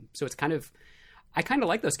 So it's kind of, I kind of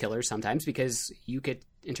like those killers sometimes because you could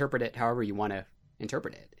interpret it however you want to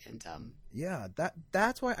interpret it. And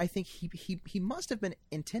that's why I think he must have been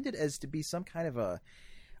intended as to be some kind of a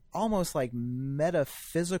almost like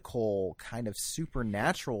metaphysical kind of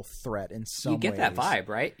supernatural threat in some ways. You get that vibe,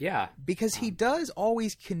 right? Yeah, because he does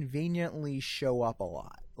always conveniently show up a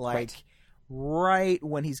lot, like. Right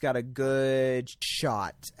when he's got a good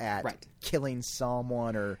shot at killing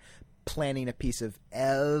someone or planting a piece of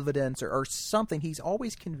evidence or something, he's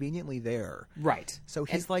always conveniently there. Right. So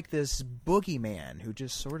he's like this boogeyman who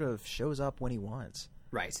just sort of shows up when he wants.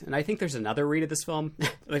 Right. And I think there's another read of this film.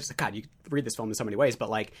 God, you read this film in so many ways, but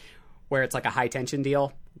like where it's like a high tension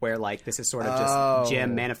deal where like this is sort of just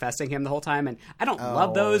Jim manifesting him the whole time. And I don't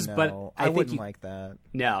love those, but I think wouldn't like that.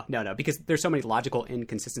 No, because there's so many logical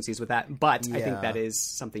inconsistencies with that. But I think that is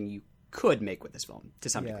something you could make with this film to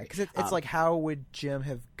some degree. Because it's like, how would Jim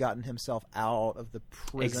have gotten himself out of the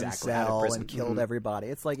prison cell and killed everybody?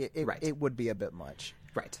 It's like it would be a bit much.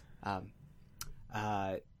 Right.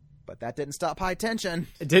 But that didn't stop high tension.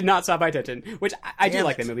 It did not stop high tension, which I do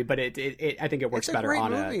like that movie, but it I think it works better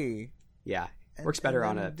on movie. Works better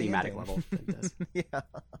on a thematic level than it does. Yeah.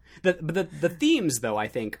 The themes, though, I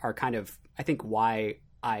think are kind of, why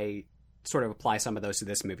I sort of apply some of those to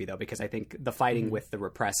this movie, though, because I think the fighting with the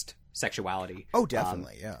repressed sexuality. Oh,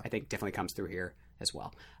 definitely, I think definitely comes through here as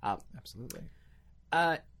well. Absolutely.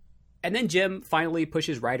 And then Jim finally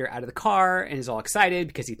pushes Ryder out of the car and is all excited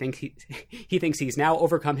because he thinks he's now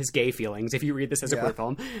overcome his gay feelings. If you read this as a queer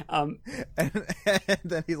film, and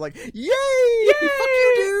then he's like, "Yay! Fuck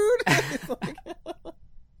you,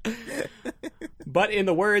 dude!" But in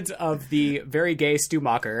the words of the very gay Stu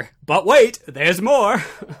Macher, but wait, there's more.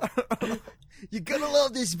 You're gonna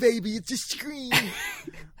love this, baby. It's a scream.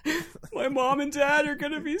 My mom and dad are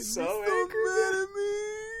gonna be so angry.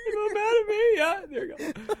 So mad at me. Yeah, there you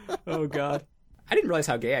go. Oh God, I didn't realize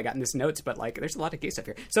how gay I got in this notes, but like, there's a lot of gay stuff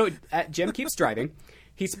here. So Jim keeps driving.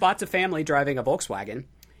 He spots a family driving a Volkswagen,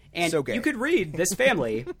 and so gay. You could read this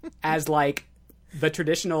family as like the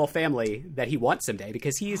traditional family that he wants someday,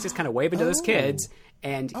 because he's just kind of waving to those kids,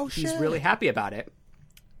 and he's really happy about it.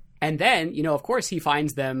 And then, you know, of course, he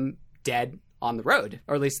finds them dead on the road,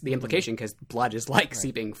 or at least the implication, because blood is like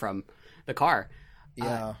seeping from the car.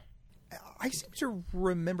 Yeah. I seem to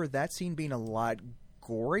remember that scene being a lot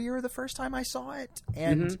gorier the first time I saw it.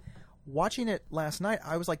 And watching it last night,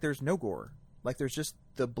 I was like, there's no gore. Like, there's just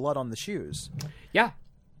the blood on the shoes. Yeah.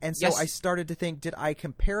 And so I started to think, did I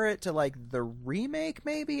compare it to, like, the remake,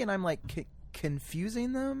 maybe? And I'm, like,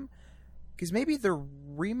 confusing them? Because maybe the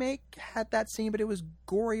remake had that scene, but it was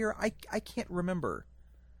gorier. I can't remember.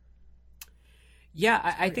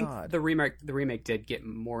 Yeah, I think the remake did get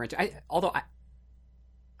more into... Although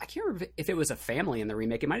I can't remember if it was a family in the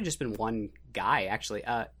remake. It might have just been one guy, actually,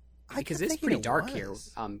 because it's pretty dark here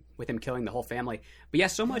with him killing the whole family. But yeah,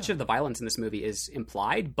 so much of the violence in this movie is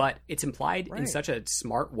implied, but it's implied in such a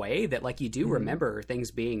smart way that, like, you do remember things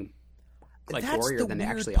being like gorier than they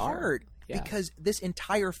actually are. Yeah. Because this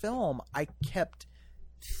entire film, I kept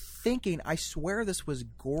thinking, I swear this was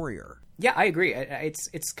gorier. Yeah, I agree.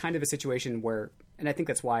 It's kind of a situation where... And I think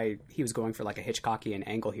that's why he was going for like a Hitchcockian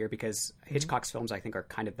angle here, because Hitchcock's films, I think, are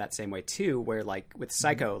kind of that same way too, where like with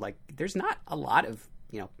Psycho, like there's not a lot of,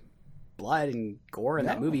 you know, blood and gore in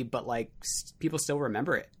that movie, but like people still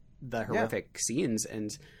remember it, the horrific scenes.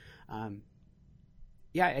 And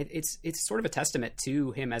it's sort of a testament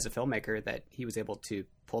to him as a filmmaker that he was able to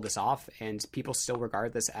pull this off, and people still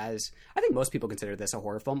regard this as, I think most people consider this a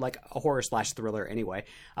horror film, like a horror / thriller anyway.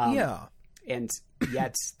 And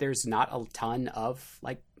yet there's not a ton of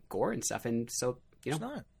like gore and stuff, and so you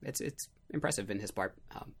know it's impressive in his part.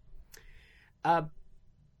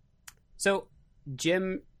 So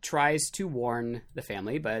Jim tries to warn the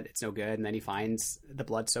family, but it's no good, and then he finds the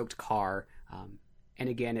blood-soaked car, and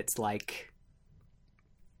again it's like,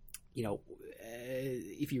 you know,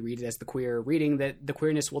 if you read it as the queer reading, that the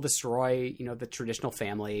queerness will destroy, you know, the traditional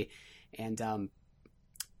family, and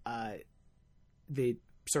the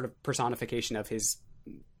sort of personification of his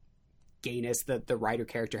gayness, the Ryder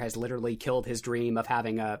character has literally killed his dream of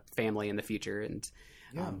having a family in the future. And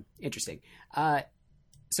interesting.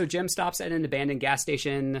 So Jim stops at an abandoned gas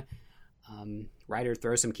station. Ryder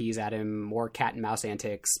throws some keys at him, more cat and mouse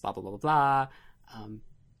antics, blah, blah, blah, blah, blah.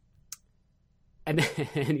 And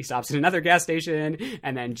then he stops at another gas station,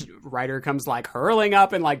 and then Ryder comes like hurling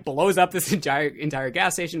up and like blows up this entire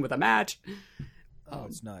gas station with a match.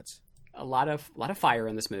 It's nuts. A lot of fire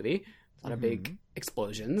in this movie, a lot of big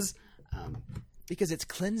explosions. Because it's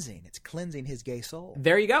cleansing. It's cleansing his gay soul.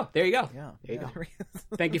 There you go. Yeah. There you go.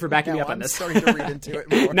 Thank you for backing me up on this. I'm starting to read into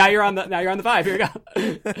it more. Now you're on the vibe. Here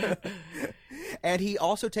you go. And he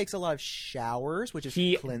also takes a lot of showers, which is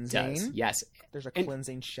cleansing. Does, yes. There's a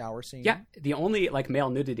cleansing shower scene. Yeah. The only like male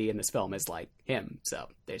nudity in this film is like him. So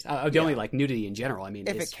there's the only like nudity in general. I mean,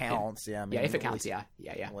 if it counts, I mean, if it counts, yeah.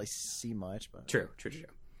 I don't really see much, but true.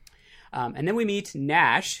 And then we meet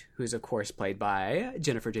Nash, who's of course played by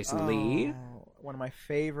Jennifer Jason Leigh. One of my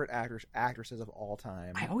favorite actresses of all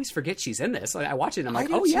time. I always forget she's in this. I watch it and I'm like,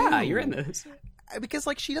 oh yeah, you're in this. Because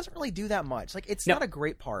like she doesn't really do that much. Like it's not a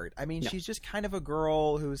great part. I mean, she's just kind of a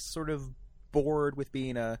girl who's sort of bored with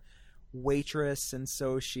being a waitress, and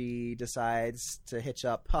so she decides to hitch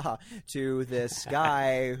up to this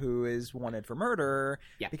guy who is wanted for murder.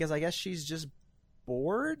 Yeah. Because I guess she's just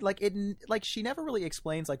bored. Like she never really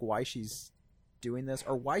explains like why she's doing this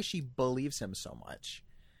or why she believes him so much.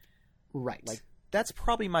 Right. Like that's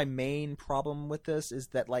probably my main problem with this, is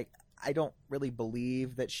that like I don't really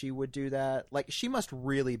believe that she would do that. Like she must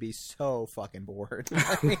really be so fucking bored.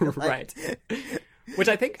 I mean, like, right. Which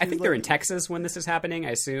I think they're in Texas when this is happening, I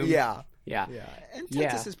assume. Yeah. And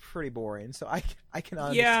Texas is pretty boring, so I can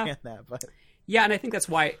understand that, but yeah, and I think that's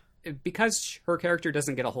why, because her character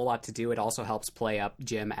doesn't get a whole lot to do, it also helps play up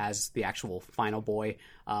Jim as the actual final boy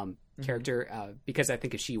character. Because I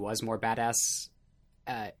think if she was more badass,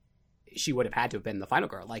 she would have had to have been the final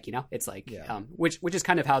girl. Like, you know, it's like, which is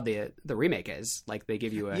kind of how the remake is. Like they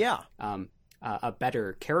give you a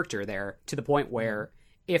better character there, to the point where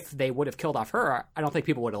if they would have killed off her, I don't think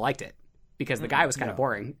people would have liked it because the guy was kind of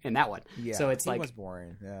boring in that one. Yeah, so it's he like was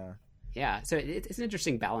boring. Yeah. Yeah, so it's an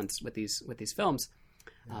interesting balance with these films.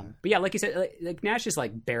 But yeah, like you said, like Nash is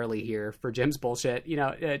like barely here for Jim's bullshit. You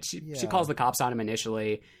know, she calls the cops on him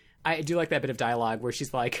initially. I do like that bit of dialogue where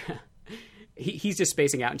she's like, he's just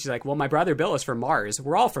spacing out, and she's like, "Well, my brother Bill is from Mars.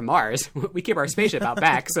 We're all from Mars. We keep our spaceship out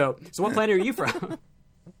back. So what planet are you from?"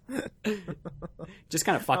 Just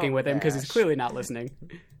kind of fucking with him because he's clearly not listening.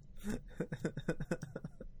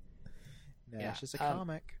 Nash is a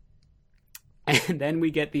comic. And then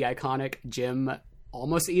we get the iconic Jim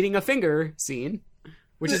almost eating a finger scene,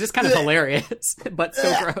 which is just kind of hilarious, but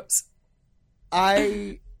so gross.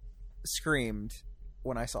 I screamed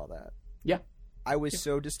when I saw that. Yeah. I was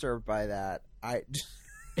so disturbed by that.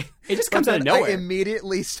 It just comes out of nowhere. I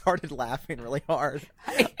immediately started laughing really hard.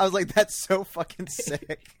 I was like, that's so fucking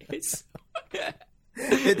sick. It's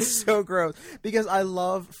so gross because I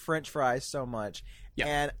love French fries so much. Yep.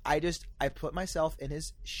 And I put myself in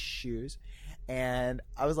his shoes, and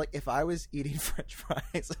I was like, if I was eating French fries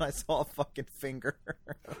and I saw a fucking finger,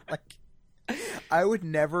 like, I would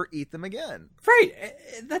never eat them again. Right.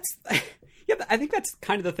 Yeah, I think that's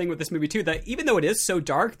kind of the thing with this movie too, that even though it is so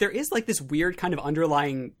dark, there is like this weird kind of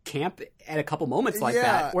underlying camp at a couple moments like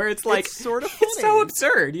that, where it's like, it's sort of funny. It's so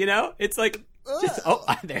absurd, you know? It's like, just,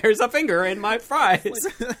 there's a finger in my fries.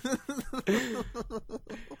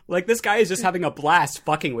 Like, this guy is just having a blast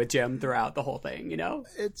fucking with Jim throughout the whole thing, you know?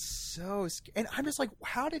 It's so scary. And I'm just like,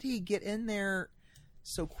 how did he get in there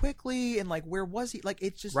so quickly? And like, where was he? Like,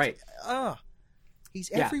 it's just, right.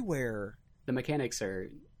 He's everywhere. The mechanics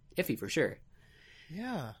are iffy for sure.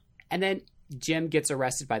 Yeah. And then Jim gets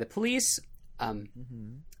arrested by the police,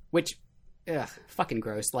 which, fucking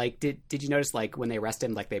gross. Like, did you notice, like, when they arrest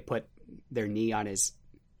him, like, they put their knee on his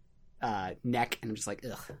neck, and I'm just like,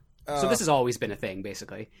 ugh. So this has always been a thing,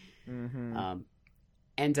 basically.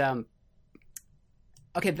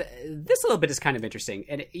 Okay, this little bit is kind of interesting,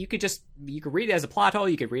 and you could read it as a plot hole,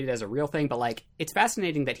 you could read it as a real thing, but like, it's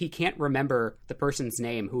fascinating that he can't remember the person's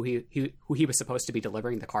name who he was supposed to be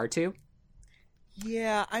delivering the car to.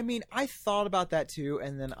 Yeah, I mean, I thought about that too,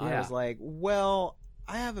 and then I was like, well,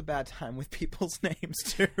 I have a bad time with people's names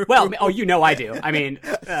too. Well, you know I do. I mean,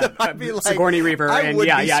 like, Sigourney Weaver, and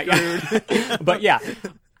yeah. But yeah,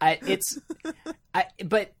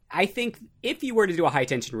 but I think if you were to do a high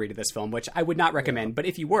tension read of this film, which I would not recommend, but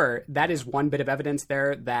if you were, that is one bit of evidence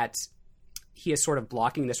there that he is sort of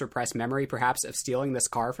blocking this repressed memory, perhaps, of stealing this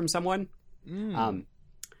car from someone.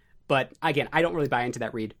 But again, I don't really buy into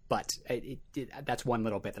that read, but that's one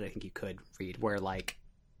little bit that I think you could read, where like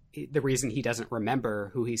the reason he doesn't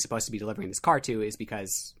remember who he's supposed to be delivering this car to is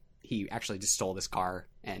because he actually just stole this car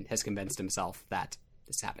and has convinced himself that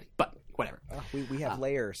this happened. But whatever. We have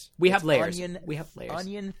layers. We have layers.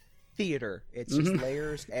 Onion theater. It's just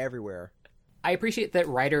layers everywhere. I appreciate that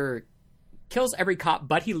Ryder kills every cop,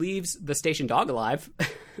 but he leaves the station dog alive.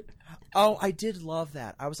 Oh, I did love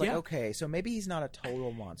that. I was like, okay, so maybe he's not a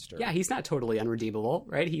total monster. Yeah, he's not totally unredeemable,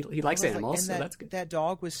 right? He likes animals, so that's good. That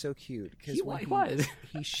dog was so cute. He was.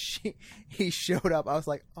 He showed up. I was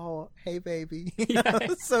like, oh, hey, baby. I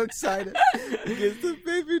was so excited. It's the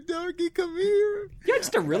baby doggy, come here. Yeah,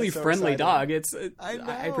 just a really friendly dog. I know.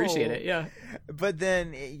 I appreciate it, yeah. But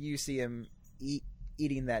then you see him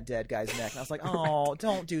eating that dead guy's neck. And I was like, oh,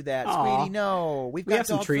 don't do that, sweetie. No. We have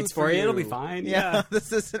some treats for you. It'll be fine. Yeah.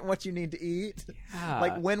 This isn't what you need to eat. Yeah.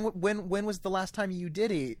 Like, when was the last time you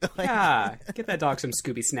did eat? Like, yeah. Get that dog some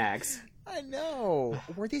Scooby snacks. I know.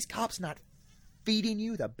 Were these cops not feeding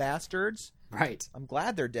you, the bastards? Right. I'm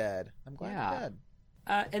glad they're dead. They're dead.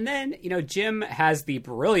 And then, Jim has the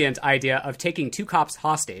brilliant idea of taking two cops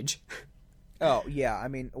hostage. Oh, yeah. I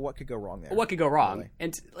mean, what could go wrong there? What could go wrong? Really?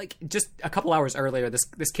 And, like, just a couple hours earlier,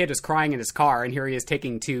 this kid was crying in his car, and here he is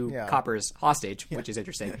taking two coppers hostage, which is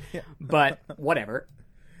interesting. But whatever.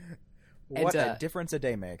 What a difference a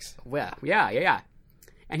day makes. Well, yeah.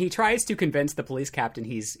 And he tries to convince the police captain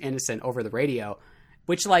he's innocent over the radio,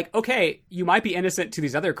 which, like, okay, you might be innocent to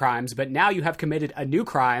these other crimes, but now you have committed a new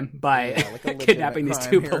crime by kidnapping these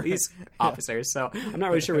two police officers. So I'm not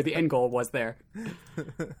really sure what the end goal was there.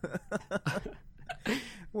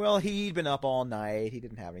 Well, he'd been up all night. He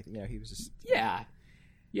didn't have anything. He was just... Yeah.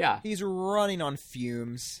 He's running on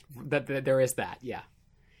fumes. There is that, yeah.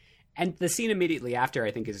 And the scene immediately after,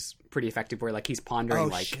 I think, is pretty effective, where, like, he's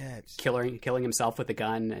pondering, killing himself with a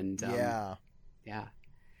gun, and... Yeah.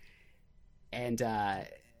 And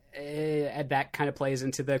that kind of plays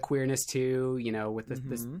into the queerness too,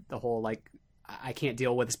 with the whole, like, I can't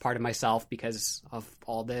deal with this part of myself because of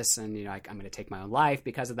all this, and I'm going to take my own life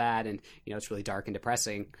because of that, and it's really dark and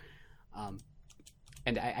depressing.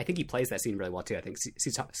 And I think he plays that scene really well, too. I think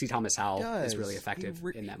C. Thomas Howell is really effective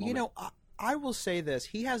in that moment. You know, I will say this.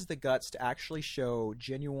 He has the guts to actually show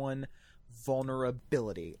genuine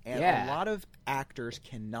vulnerability. And a lot of actors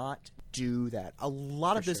cannot do that. A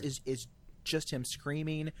lot of this is just him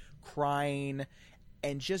screaming, crying,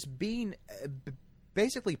 and just being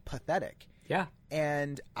basically pathetic. Yeah.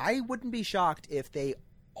 And I wouldn't be shocked if they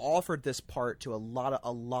offered this part to a lot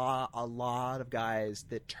of guys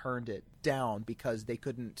that turned it down because they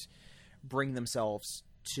couldn't bring themselves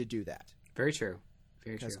to do that. Very true.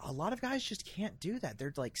 Very true. Because a lot of guys just can't do that.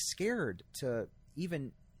 They're like scared to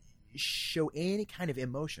even show any kind of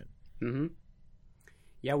emotion. Mm-hmm.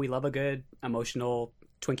 Yeah, we love a good emotional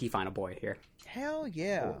Twinkie final boy here. Hell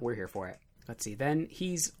yeah. We're here for it. Let's see. Then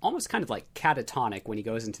he's almost kind of like catatonic when he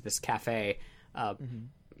goes into this cafe.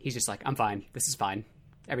 He's just like, I'm fine. This is fine.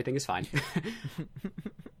 Everything is fine.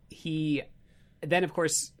 Then, of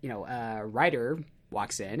course, Ryder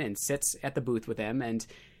walks in and sits at the booth with him, and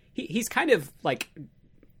he's kind of like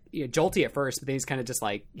jolty at first, but then he's kind of just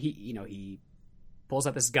like he pulls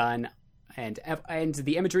out this gun, and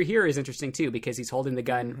the imagery here is interesting too because he's holding the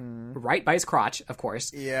gun right by his crotch, of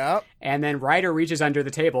course. Yeah. And then Ryder reaches under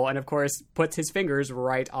the table and, of course, puts his fingers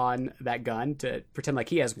right on that gun to pretend like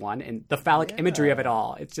he has one, and the phallic imagery of it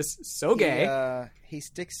all. It's just so gay. He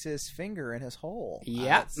sticks his finger in his hole.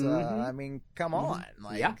 Yeah. I mean, come on.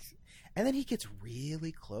 Like, yeah. And then he gets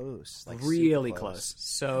really close. Like really close.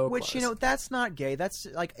 So Which, close. That's not gay. That's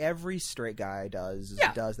like every straight guy does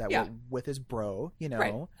that with his bro,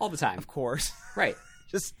 Right. All the time. Of course. Right.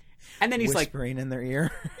 Just and then he's whispering in their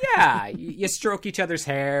ear. Yeah. You stroke each other's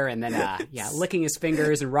hair and then, licking his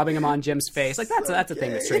fingers and rubbing them on Jim's face. Like, that's a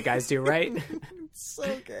thing that straight guys do, right? It's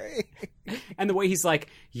so gay. And the way he's like,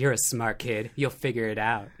 you're a smart kid. You'll figure it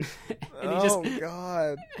out. And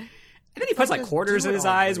God. And then he puts like quarters in his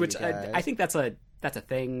eyes, which I think that's a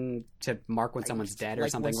thing to mark when someone's dead or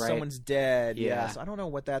something, when right? Someone's dead, yeah. So I don't know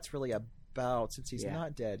what that's really about since he's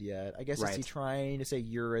not dead yet. I guess is he trying to say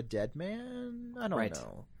you're a dead man? I don't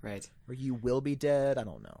know. Right. Or you will be dead? I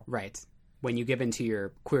don't know. Right. When you give into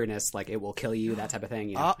your queerness, like it will kill you, that type of thing.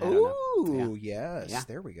 Yes. Yeah.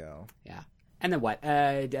 There we go. Yeah. And then what?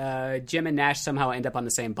 Jim and Nash somehow end up on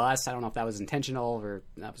the same bus. I don't know if that was intentional or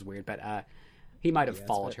that was weird, but he might have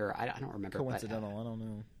followed her. I don't remember. Coincidental. I don't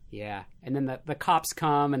know. Yeah. And then the cops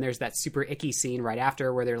come, and there's that super icky scene right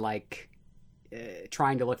after where they're like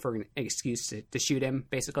trying to look for an excuse to shoot him,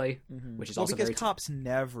 basically, which is also because cops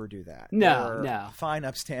never do that. No. They're fine,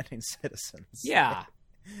 upstanding citizens. Yeah.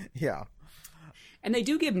 Yeah. And they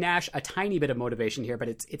do give Nash a tiny bit of motivation here, but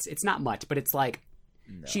it's not much. But it's like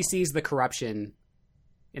she sees the corruption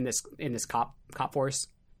in this cop force.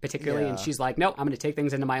 Particularly, and she's like, "Nope, I'm going to take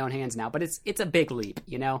things into my own hands now." But it's a big leap,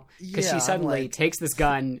 because she suddenly takes this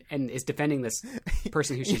gun and is defending this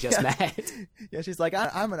person who she just met. Yeah, she's like,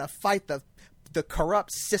 "I'm going to fight the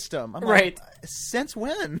corrupt system." I'm right? Like, since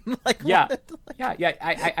when? Like, yeah, what?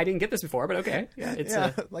 I didn't get this before, but okay. Yeah,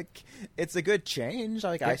 it's a good change.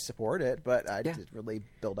 Like I support it, but I didn't really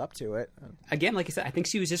build up to it. Again, like you said, I think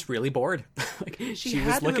she was just really bored. Like she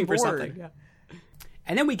was looking for something. Yeah.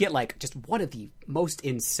 And then we get like just one of the most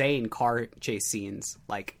insane car chase scenes,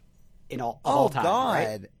 like in all time. Oh God,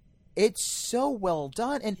 right? It's so well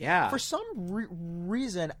done. And for some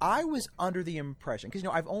reason, I was under the impression because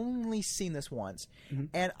I've only seen this once,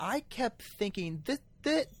 and I kept thinking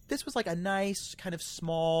that this was like a nice kind of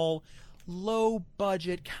small, low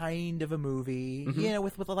budget kind of a movie,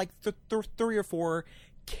 with like 3 or 4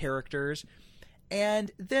 characters.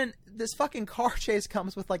 And then this fucking car chase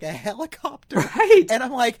comes with like a helicopter. Right. And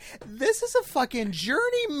I'm like, this is a fucking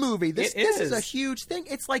journey movie. This is a huge thing.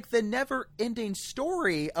 It's like the never ending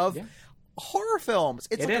story of horror films.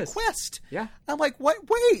 It's like a quest. Yeah. I'm like, what?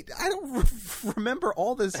 Wait, I don't remember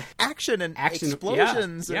all this action and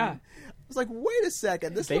explosions. Yeah. I was like, wait a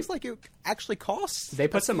second. This looks like it actually costs. They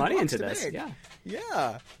put some money into this. Make.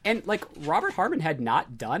 Yeah. And like Robert Harmon had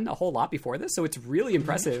not done a whole lot before this, so it's really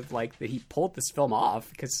impressive, like that he pulled this film off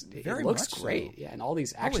because it looks great. Yeah, and all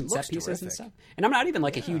these action set pieces and stuff. And I'm not even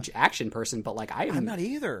like a huge action person, but like I'm not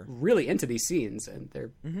either. Really into these scenes, and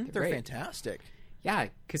they're great. Fantastic. Yeah,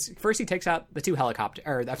 because first he takes out the 2 helicopters,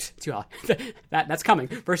 or that's coming.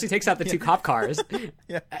 First he takes out the 2 cop cars.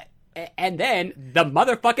 Yeah. And then the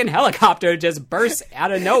motherfucking helicopter just bursts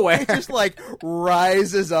out of nowhere. It just like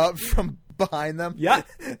rises up from behind them. Yeah.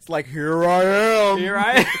 It's like, here I am. Here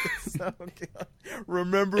I am. So,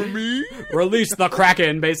 remember me? Release the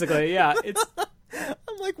Kraken, basically. Yeah.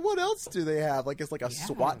 I'm like, what else do they have? Like, is like a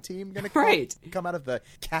SWAT team going to come out of the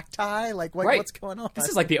cacti? Like, what's going on? This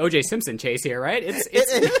is like the O.J. Simpson chase here, right? It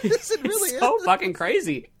really is. So fucking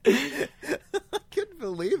crazy. I couldn't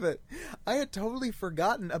believe it. I had totally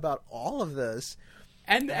forgotten about all of this.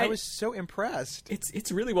 And I was so impressed.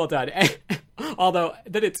 It's really well done. Although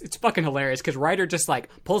then it's fucking hilarious because Ryder just like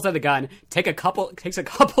pulls out the gun, takes a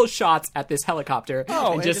couple shots at this helicopter,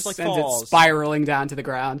 and just like sends it spiraling down to the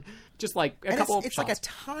ground. Just like a couple of shots. It's like a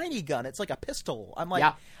tiny gun. It's like a pistol. I'm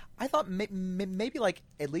like, I thought maybe like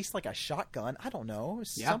at least like a shotgun. I don't know,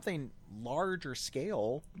 something larger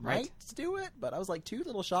scale might do it. But I was like, 2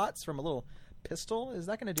 little shots from a little pistol, is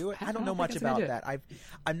that going to do it? I don't know much about that.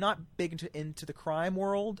 I'm not big into the crime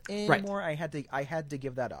world anymore. Right. I had to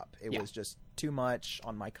give that up. It was just too much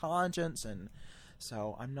on my conscience, and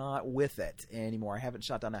so I'm not with it anymore. I haven't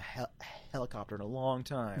shot down a helicopter in a long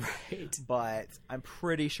time. Right. But I'm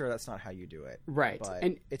pretty sure that's not how you do it. Right. But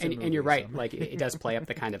and you're right. So. Like it does play up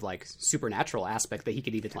the kind of like supernatural aspect that he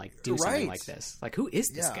could even like do something like this. Like, who is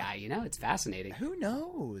this guy? You know, it's fascinating. Who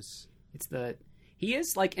knows? He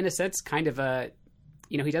is, like, in a sense, kind of a,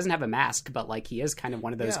 you know, he doesn't have a mask, but, like, he is kind of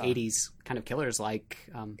one of those 80s kind of killers, like,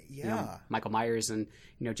 you know, Michael Myers and,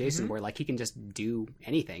 you know, Jason, where, like, he can just do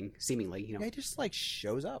anything, seemingly, you know. Yeah, he just, like,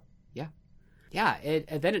 shows up. Yeah. Yeah,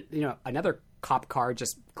 and then, you know, another cop car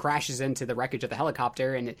just crashes into the wreckage of the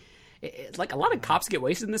helicopter, and it like, a lot of cops get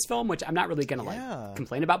wasted in this film, which I'm not really going to, like,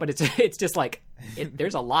 complain about, but it's just, like,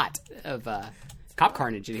 there's a lot of cop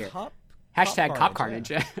carnage in here. Hashtag cop carnage.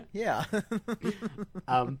 Yeah.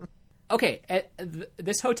 Okay,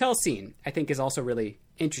 this hotel scene, I think, is also really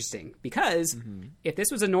interesting because if this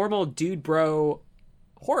was a normal dude bro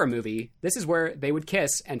horror movie, this is where they would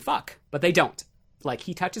kiss and fuck, but they don't. Like,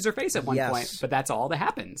 he touches her face at one point, but that's all that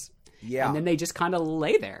happens. Yeah. And then they just kind of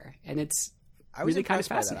lay there, and it's really kind of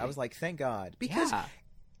fascinating. I was like, thank God. Because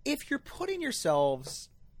if you're putting yourselves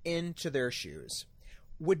into their shoes,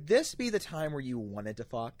 would this be the time where you wanted to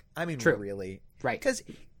fuck? I mean, really. Right. Because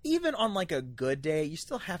even on, like, a good day, you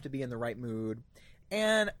still have to be in the right mood.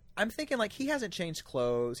 And I'm thinking, like, he hasn't changed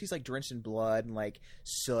clothes. He's, like, drenched in blood and, like,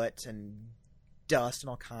 soot and dust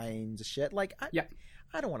and all kinds of shit. Like,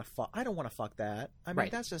 I don't want to fuck. I don't want to fuck that. I mean,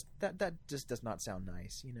 that's just that just does not sound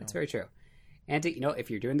nice, you know. That's very true. And, you know,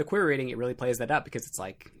 if you're doing the queer rating, it really plays that up because it's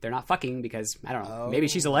like they're not fucking because, I don't know, maybe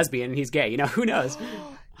she's a lesbian and he's gay. You know, who knows?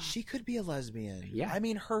 She could be a lesbian. Yeah. I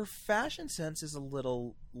mean, her fashion sense is a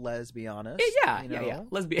little lesbianist. Yeah.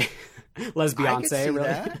 Lesbian. Lesbiance, really.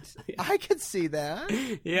 That. I could see that.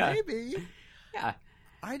 Yeah. Maybe. Yeah.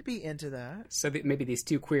 I'd be into that. So maybe these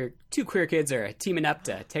two queer kids are teaming up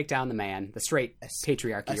to take down the man, the straight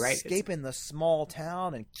patriarchy, right? Escaping the small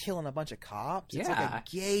town and killing a bunch of cops. It's like a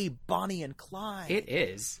gay Bonnie and Clyde. It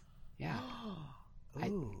is. Yeah.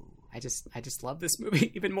 I just love this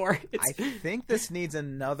movie even more. I think this needs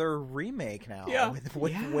another remake now. Yeah.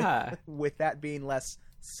 With that being less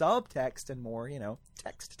subtext and more, you know,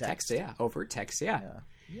 text. Overt text, yeah.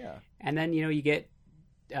 Yeah. And then, you know, you get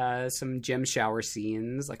some gym shower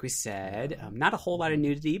scenes, like we said. Not a whole lot of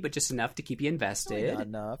nudity, but just enough to keep you invested. Not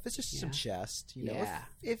enough. It's just some chest. You know,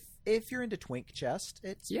 if you're into twink chest,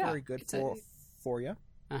 it's very good for you.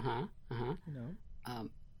 You know,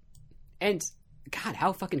 and God,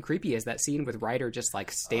 how fucking creepy is that scene with Ryder just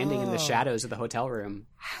like standing in the shadows of the hotel room?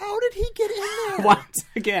 How did he get in there? Once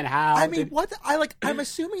again, how? I mean, what? I'm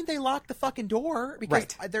assuming they locked the fucking door because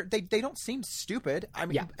they don't seem stupid. I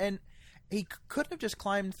mean, and. He couldn't have just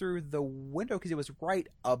climbed through the window because it was right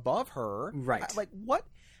above her. Right. Like, what?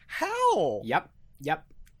 How? Yep.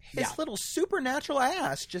 His little supernatural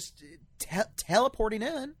ass just teleporting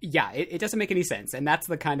in. Yeah, it doesn't make any sense. And that's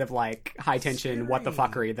the kind of, like, high-tension what the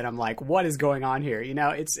fuckery that I'm like, what is going on here? You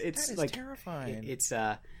know, it's like... terrifying.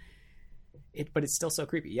 But it's still so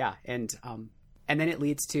creepy, yeah. And then it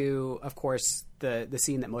leads to, of course, the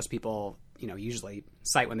scene that most people... you know, usually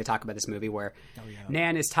cite when they talk about this movie where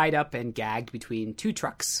Nan is tied up and gagged between 2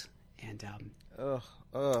 trucks. And,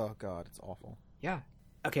 oh, God, it's awful. Yeah.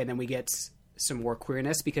 Okay, then we get some more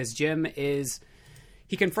queerness because Jim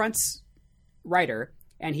he confronts Ryder,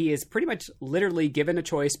 and he is pretty much literally given a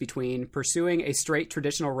choice between pursuing a straight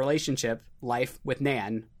traditional relationship life with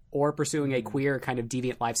Nan or pursuing a queer kind of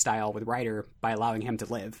deviant lifestyle with Ryder by allowing him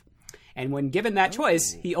to live. And when given that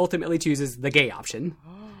choice, he ultimately chooses the gay option.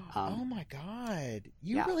 Oh my God!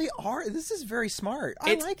 You really are. This is very smart.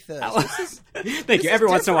 I like this. Thank you. Every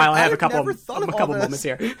once in a while, I have a couple moments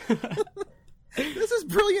here. This is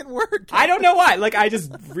brilliant work. I don't know why. Like, I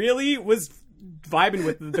just really was vibing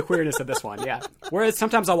with the queerness of this one. Yeah. Whereas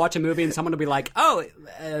sometimes I'll watch a movie and someone will be like, "Oh,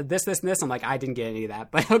 this, and this." I'm like, I didn't get any of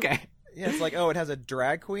that, but okay. Yeah, it's like, oh, it has a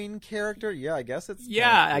drag queen character. Yeah, I guess it's.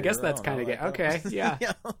 Yeah, I guess that's kind of gay. Okay. Yeah.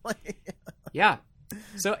 Yeah.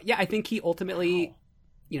 So yeah, I think he ultimately.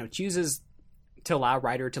 You know, chooses to allow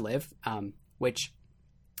Ryder to live, which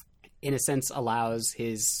in a sense, allows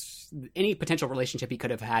any potential relationship he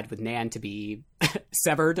could have had with Nan to be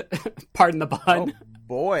severed. Pardon the pun. Oh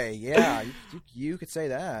boy, yeah, you could say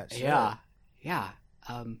that. Sure. Yeah.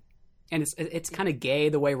 And it's kind of gay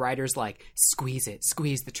the way Ryder's like, squeeze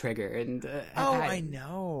the trigger, and I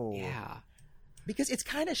know. Yeah, because it's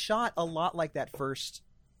kind of shot a lot like that first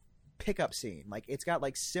pickup scene. Like it's got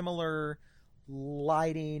like similar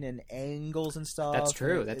lighting and angles and stuff. That's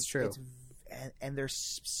true. That's true. And they're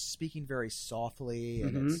speaking very softly,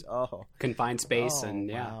 and it's confined space,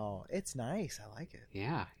 and wow, it's nice. I like it.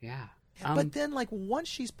 Yeah. But then, like, once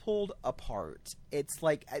she's pulled apart, it's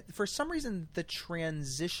like, for some reason, the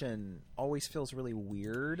transition always feels really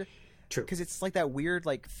weird. True. Because it's like that weird,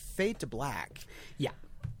 like, fade to black. Yeah.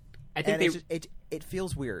 I think it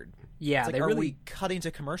feels weird. Yeah, it's like, are we cutting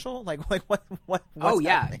to commercial? Like what? What's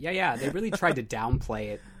happening? Yeah. They really tried to downplay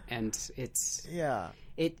it, and it's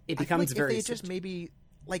it becomes very. If they just maybe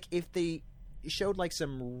like if they showed like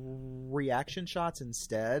some reaction shots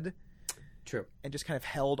instead. True. And just kind of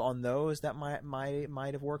held on those, that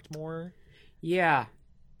might have worked more. Yeah,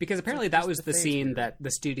 because apparently that was the scene that the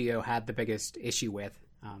studio had the biggest issue with.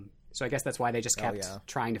 So I guess that's why they just kept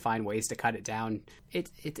trying to find ways to cut it down.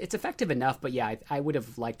 It's effective enough, but yeah, I would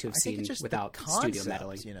have liked to have seen without studio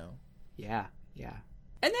meddling. You know. Yeah.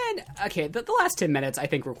 And then, okay, the last 10 minutes I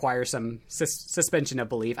think require some suspension of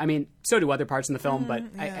belief. I mean, so do other parts in the film, but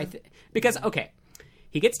because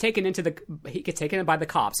he gets taken in by the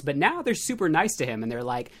cops, but now they're super nice to him, and they're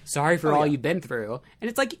like, "Sorry for all you've been through." And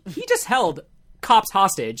it's like he just held cops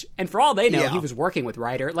hostage, and for all they know, he was working with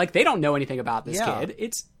Ryder. Like they don't know anything about this kid.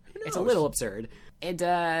 It's a little absurd.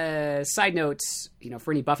 And side notes,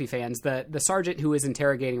 for any Buffy fans, the sergeant who is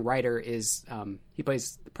interrogating Ryder is he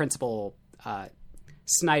plays the principal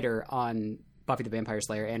Snyder on Buffy the Vampire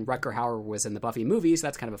Slayer, and Rutger Hauer was in the Buffy movies.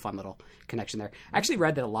 That's kind of a fun little connection there. I actually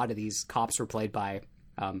read that a lot of these cops were played by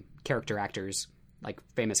character actors, like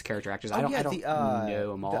famous character actors. I don't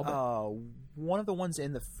know them all. One of the ones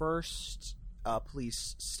in the first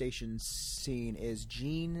police station scene is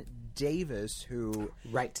Gene Davis, who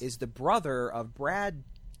is the brother of Brad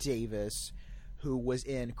Davis, who was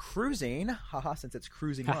in Cruising, since it's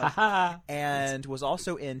Cruising month, and was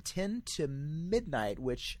also in 10 to Midnight,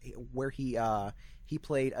 where he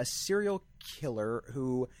played a serial killer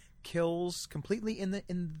who kills completely in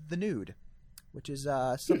the nude. Which is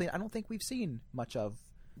something I don't think we've seen much of.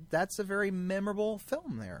 That's a very memorable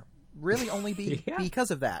film there. Really only because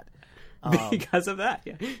of that. Because of that,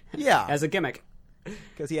 yeah. Yeah. As a gimmick.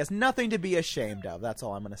 Because he has nothing to be ashamed of. That's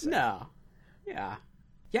all I'm going to say. No. Yeah.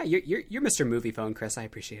 Yeah, you're Mr. Movie Phone, Chris. I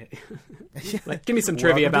appreciate it. Like, give me some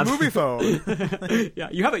trivia about Movie Phone. Yeah,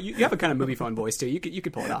 you have a kind of Movie Phone voice too. You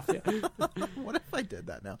could pull it off. Yeah. What if I did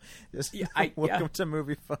that now? Just welcome to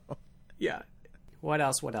Movie Phone. Yeah. What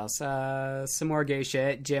else? Some more gay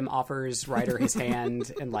shit. Jim offers Ryder his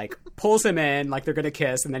hand and like pulls him in like they're gonna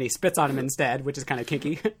kiss, and then he spits on him instead, which is kind of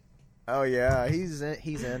kinky. Oh yeah, he's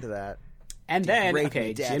into that. And then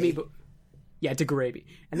Jimmy. DeGravy.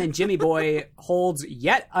 And then Jimmy Boy holds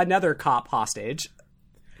yet another cop hostage.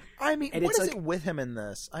 I mean, what is it with him in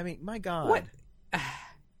this? I mean, my God. What?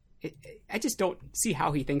 I just don't see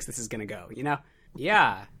how he thinks this is going to go,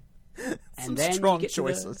 Yeah. And then strong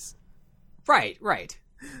choices. Right.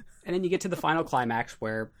 And then you get to the final climax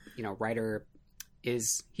where, Ryder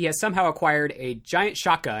he has somehow acquired a giant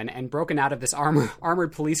shotgun and broken out of this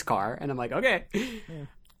armored police car. And I'm like, okay.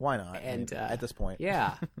 Why not? And at this point.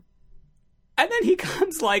 Yeah. And then he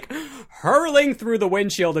comes like hurling through the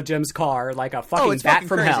windshield of Jim's car like a fucking bat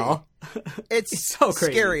from hell. It's so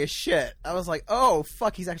crazy. Scary as shit. I was like, oh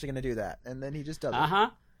fuck, he's actually going to do that. And then he just does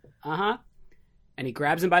it. And he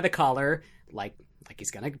grabs him by the collar like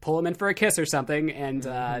he's going to pull him in for a kiss or something. And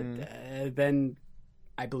then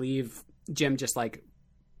I believe Jim just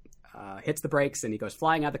hits the brakes and he goes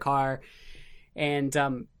flying out of the car. And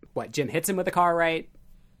Jim hits him with the car, right?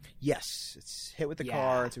 Yes, it's hit with the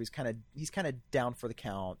car, and so he's kind of down for the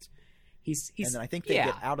count. He's and then I think they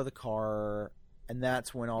get out of the car, and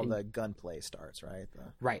that's when all the gunplay starts, right?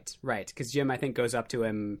 Right. Because Jim, I think, goes up to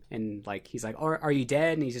him and he's like, "Are you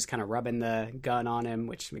dead?" And he's just kind of rubbing the gun on him,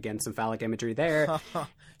 which again, some phallic imagery there.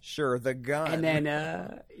 Sure, the gun. And then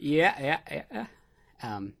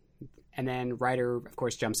and then Ryder, of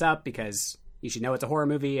course, jumps up because you should know it's a horror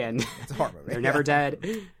movie, and it's a horror movie. They're never dead.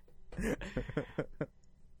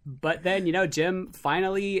 But then, Jim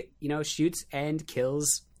finally, shoots and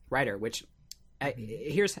kills Ryder, which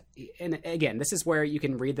and again, this is where you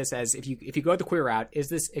can read this as if you go the queer route, is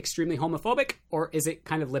this extremely homophobic or is it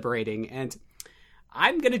kind of liberating? And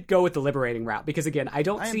I'm going to go with the liberating route because again, I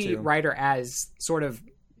don't see Ryder as sort of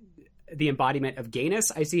the embodiment of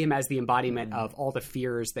gayness. I see him as the embodiment of all the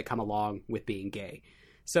fears that come along with being gay.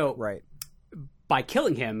 So Right. by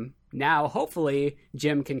killing him, now hopefully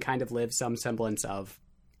Jim can kind of live some semblance of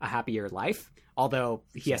a happier life, although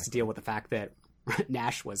he has to deal with the fact that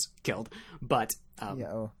Nash was killed. But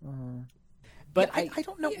but I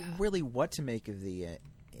don't know really what to make of the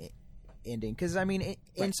ending, because I mean,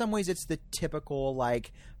 in some ways it's the typical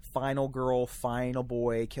like final girl, final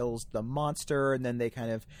boy kills the monster, and then they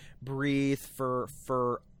kind of breathe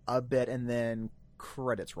for a bit, and then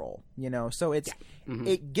credits roll. So it's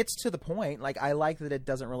it gets to the point. Like, I like that it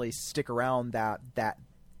doesn't really stick around that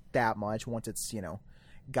much once it's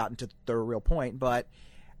gotten to the real point, but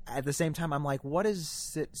at the same time I'm like, what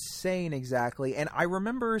is it saying exactly? And I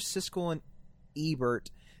remember Siskel and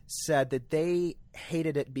Ebert said that they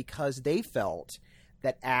hated it because they felt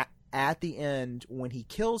that at the end, when he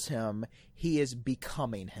kills him, he is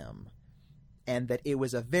becoming him, and that it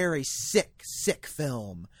was a very sick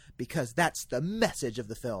film, because that's the message of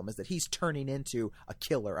the film, is that he's turning into a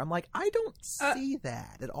killer. I'm like, I don't see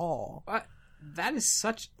that at all. That is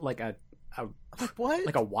such like a what?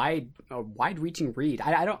 Like a wide-reaching read.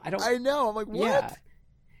 I don't. I know. I'm like, what? Yeah.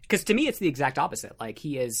 Because to me, it's the exact opposite. Like,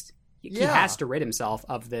 he has to rid himself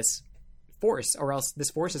of this force, or else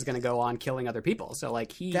this force is going to go on killing other people. So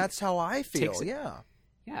like, that's how I feel.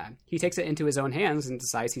 Yeah. He takes it into his own hands and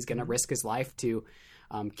decides he's going to risk his life to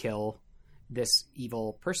kill this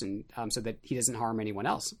evil person, so that he doesn't harm anyone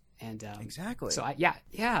else. And exactly. So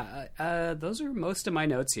those are most of my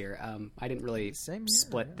notes here. I didn't really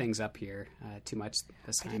split things up here too much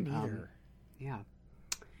this time. I didn't either.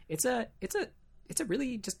 It's a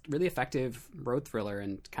really effective road thriller,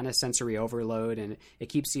 and kind of sensory overload, and it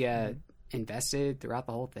keeps you invested throughout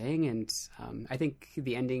the whole thing. And I think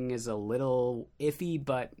the ending is a little iffy,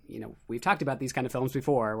 but we've talked about these kind of films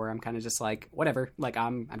before, where I'm kind of just like, whatever, like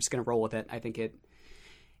I'm just gonna roll with it. I think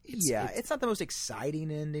it's not the most exciting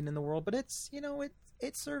ending in the world, but it's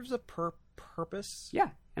it serves a purpose. Yeah,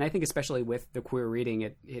 and I think especially with the queer reading,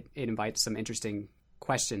 it invites some interesting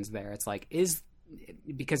questions there. It's like,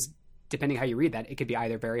 because depending how you read that, it could be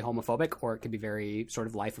either very homophobic, or it could be very sort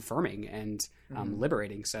of life affirming and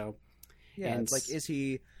liberating. So it's like, is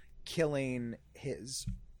he killing his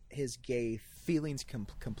gay feelings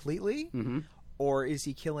completely? Or is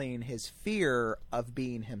he killing his fear of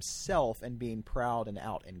being himself and being proud and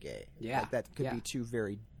out and gay? Yeah. Like, that could be two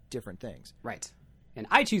very different things. Right. And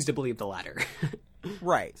I choose to believe the latter.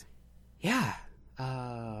 Right. Yeah.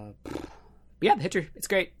 The Hitcher, it's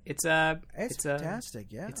great. It's fantastic,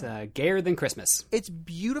 yeah. It's gayer than Christmas. It's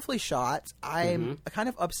beautifully shot. I'm kind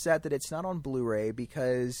of upset that it's not on Blu-ray,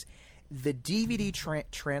 because the DVD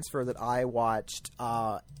transfer that I watched,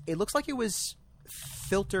 it looks like it was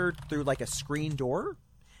filtered through like a screen door,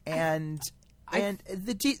 and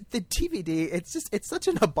the DVD, it's such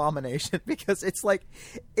an abomination, because it's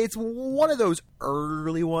one of those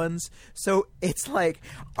early ones. So it's like,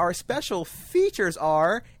 our special features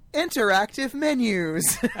are interactive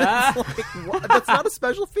menus. It's like, what? That's not a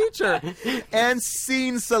special feature. And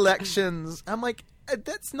scene selections. I'm like,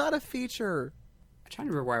 that's not a feature. I'm trying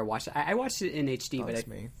to remember where I watched it. I watched it in HD, but I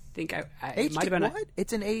think it might have been what?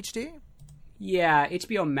 It's in HD? Yeah,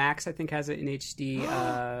 HBO Max I think has it in HD.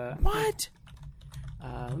 What?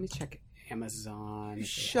 Let me check Amazon.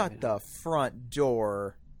 Shut the front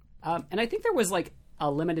door. And I think there was like a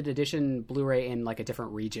limited edition Blu-ray in like a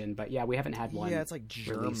different region, but we haven't had one. Yeah, it's like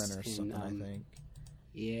German or something, I think.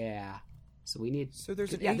 Yeah. So we need. So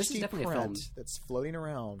there's an HD this is definitely print a film that's floating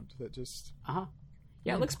around that just.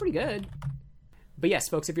 Yeah, it looks pretty good. But yes,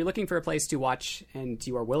 folks, if you're looking for a place to watch and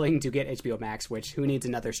you are willing to get HBO Max, which who needs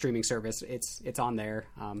another streaming service? It's on there.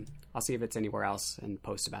 I'll see if it's anywhere else and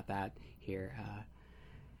post about that here.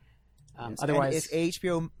 Otherwise, and if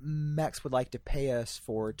HBO Max would like to pay us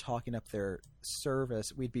for talking up their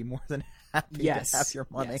service, we'd be more than happy to have your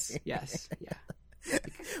money. Yes.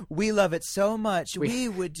 We love it so much. We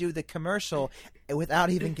would do the commercial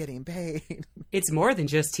without even getting paid. It's more than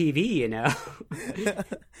just TV,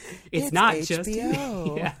 It's not HBO. just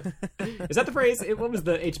TV. Yeah. Is that the phrase? What was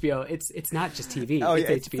the HBO? It's not just TV. Oh,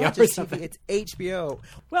 it's HBO not or just something. TV, it's HBO.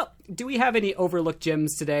 Well, do we have any overlooked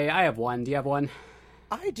gems today? I have one. Do you have one?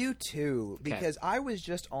 I do too, because I was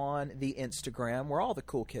just on the Instagram where all the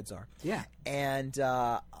cool kids are. Yeah. And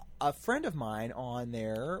a friend of mine on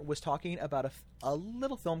there was talking about a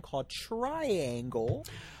little film called Triangle,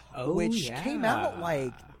 which came out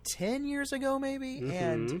like 10 years ago maybe.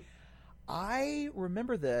 And I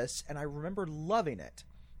remember this, and I remember loving it.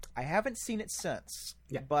 I haven't seen it since,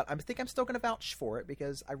 but I think I'm still going to vouch for it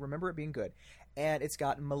because I remember it being good. And it's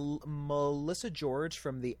got Melissa George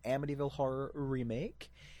from the Amityville Horror remake,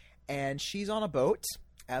 and she's on a boat,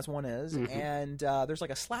 as one is, and there's like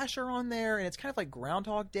a slasher on there, and it's kind of like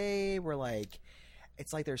Groundhog Day, where like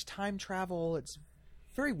it's like there's time travel. It's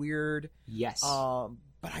very weird. Yes.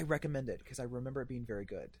 But I recommend it because I remember it being very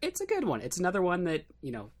good. It's a good one. It's another one that,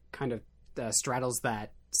 kind of straddles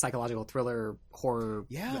that psychological thriller horror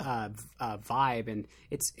vibe, and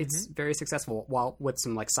it's very successful, while with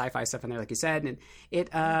some like sci-fi stuff in there, like you said, and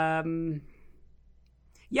it I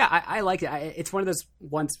like it. It's one of those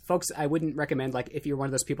ones, folks, I wouldn't recommend, like, if you're one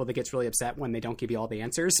of those people that gets really upset when they don't give you all the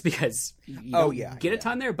answers, because you don't get a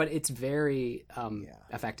ton there, but it's very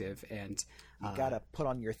effective, and you gotta put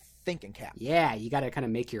on your thinking cap. Yeah, you gotta kind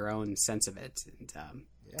of make your own sense of it, and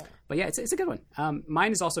but yeah, it's a good one.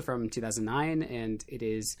 Mine is also from 2009, and it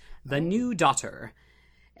is The New Daughter.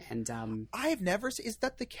 And I have never seen. Is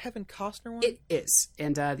that the Kevin Costner one? It is,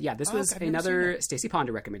 and this was another Stacey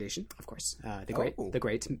Ponder recommendation, of course. The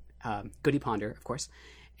great Goody Ponder, of course.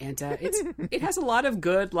 And it has a lot of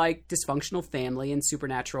good, like, dysfunctional family and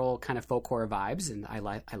supernatural kind of folk horror vibes, and I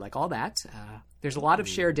like all that. There's a lot of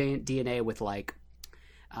shared DNA with, like,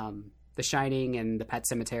 The Shining and the Pet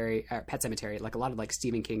Cemetery, like a lot of like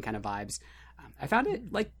Stephen King kind of vibes. I found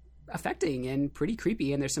it like affecting and pretty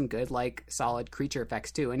creepy, and there's some good like solid creature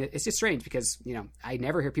effects too. And it's just strange because I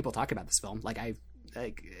never hear people talk about this film. Like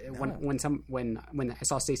when I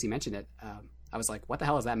saw Stacey mention it, I was like, what the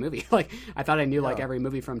hell is that movie? Like I thought I knew like every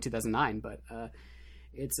movie from 2009, but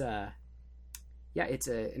it's a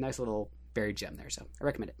nice little buried gem there, so I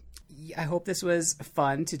recommend it. I hope this was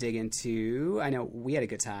fun to dig into. I know we had a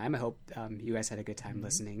good time. I hope you guys had a good time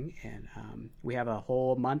listening, and we have a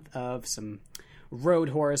whole month of some road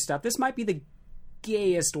horror stuff. This might be the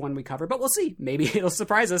gayest one we cover, but we'll see. Maybe it'll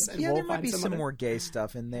surprise us, and there might be some more gay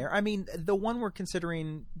stuff in there. I mean, the one we're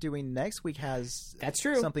considering doing next week has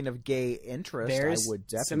something of gay interest. There's I would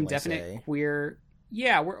definitely some definite say. queer.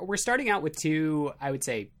 Yeah, we're starting out with two, I would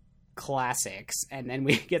say, classics, and then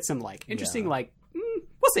we get some like interesting like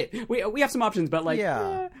we'll see. We have some options, but like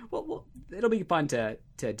well, it'll be fun to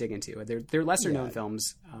dig into. They're lesser known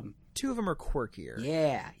films. Two of them are quirkier.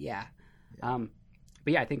 Yeah.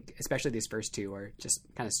 But yeah, I think especially these first two are just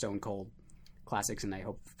kind of stone cold classics, and I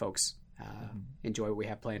hope folks enjoy what we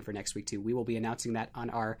have planned for next week too. We will be announcing that on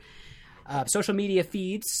our social media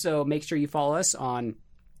feeds, so make sure you follow us on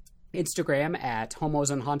Instagram at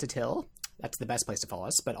Homos on Haunted Hill. That's the best place to follow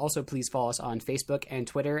us. But also please follow us on Facebook and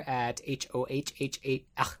Twitter at HOHH8.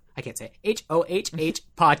 I can't say it. HOHH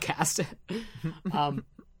Podcast.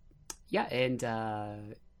 And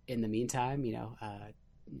in the meantime,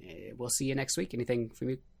 we'll see you next week. Anything from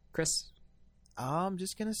you, Chris? I'm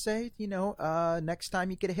just going to say, next time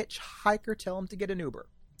you get a hitchhiker, tell them to get an Uber.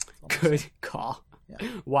 Good call. Yeah.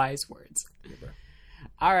 Wise words. Uber.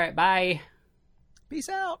 All right, bye. Peace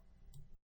out.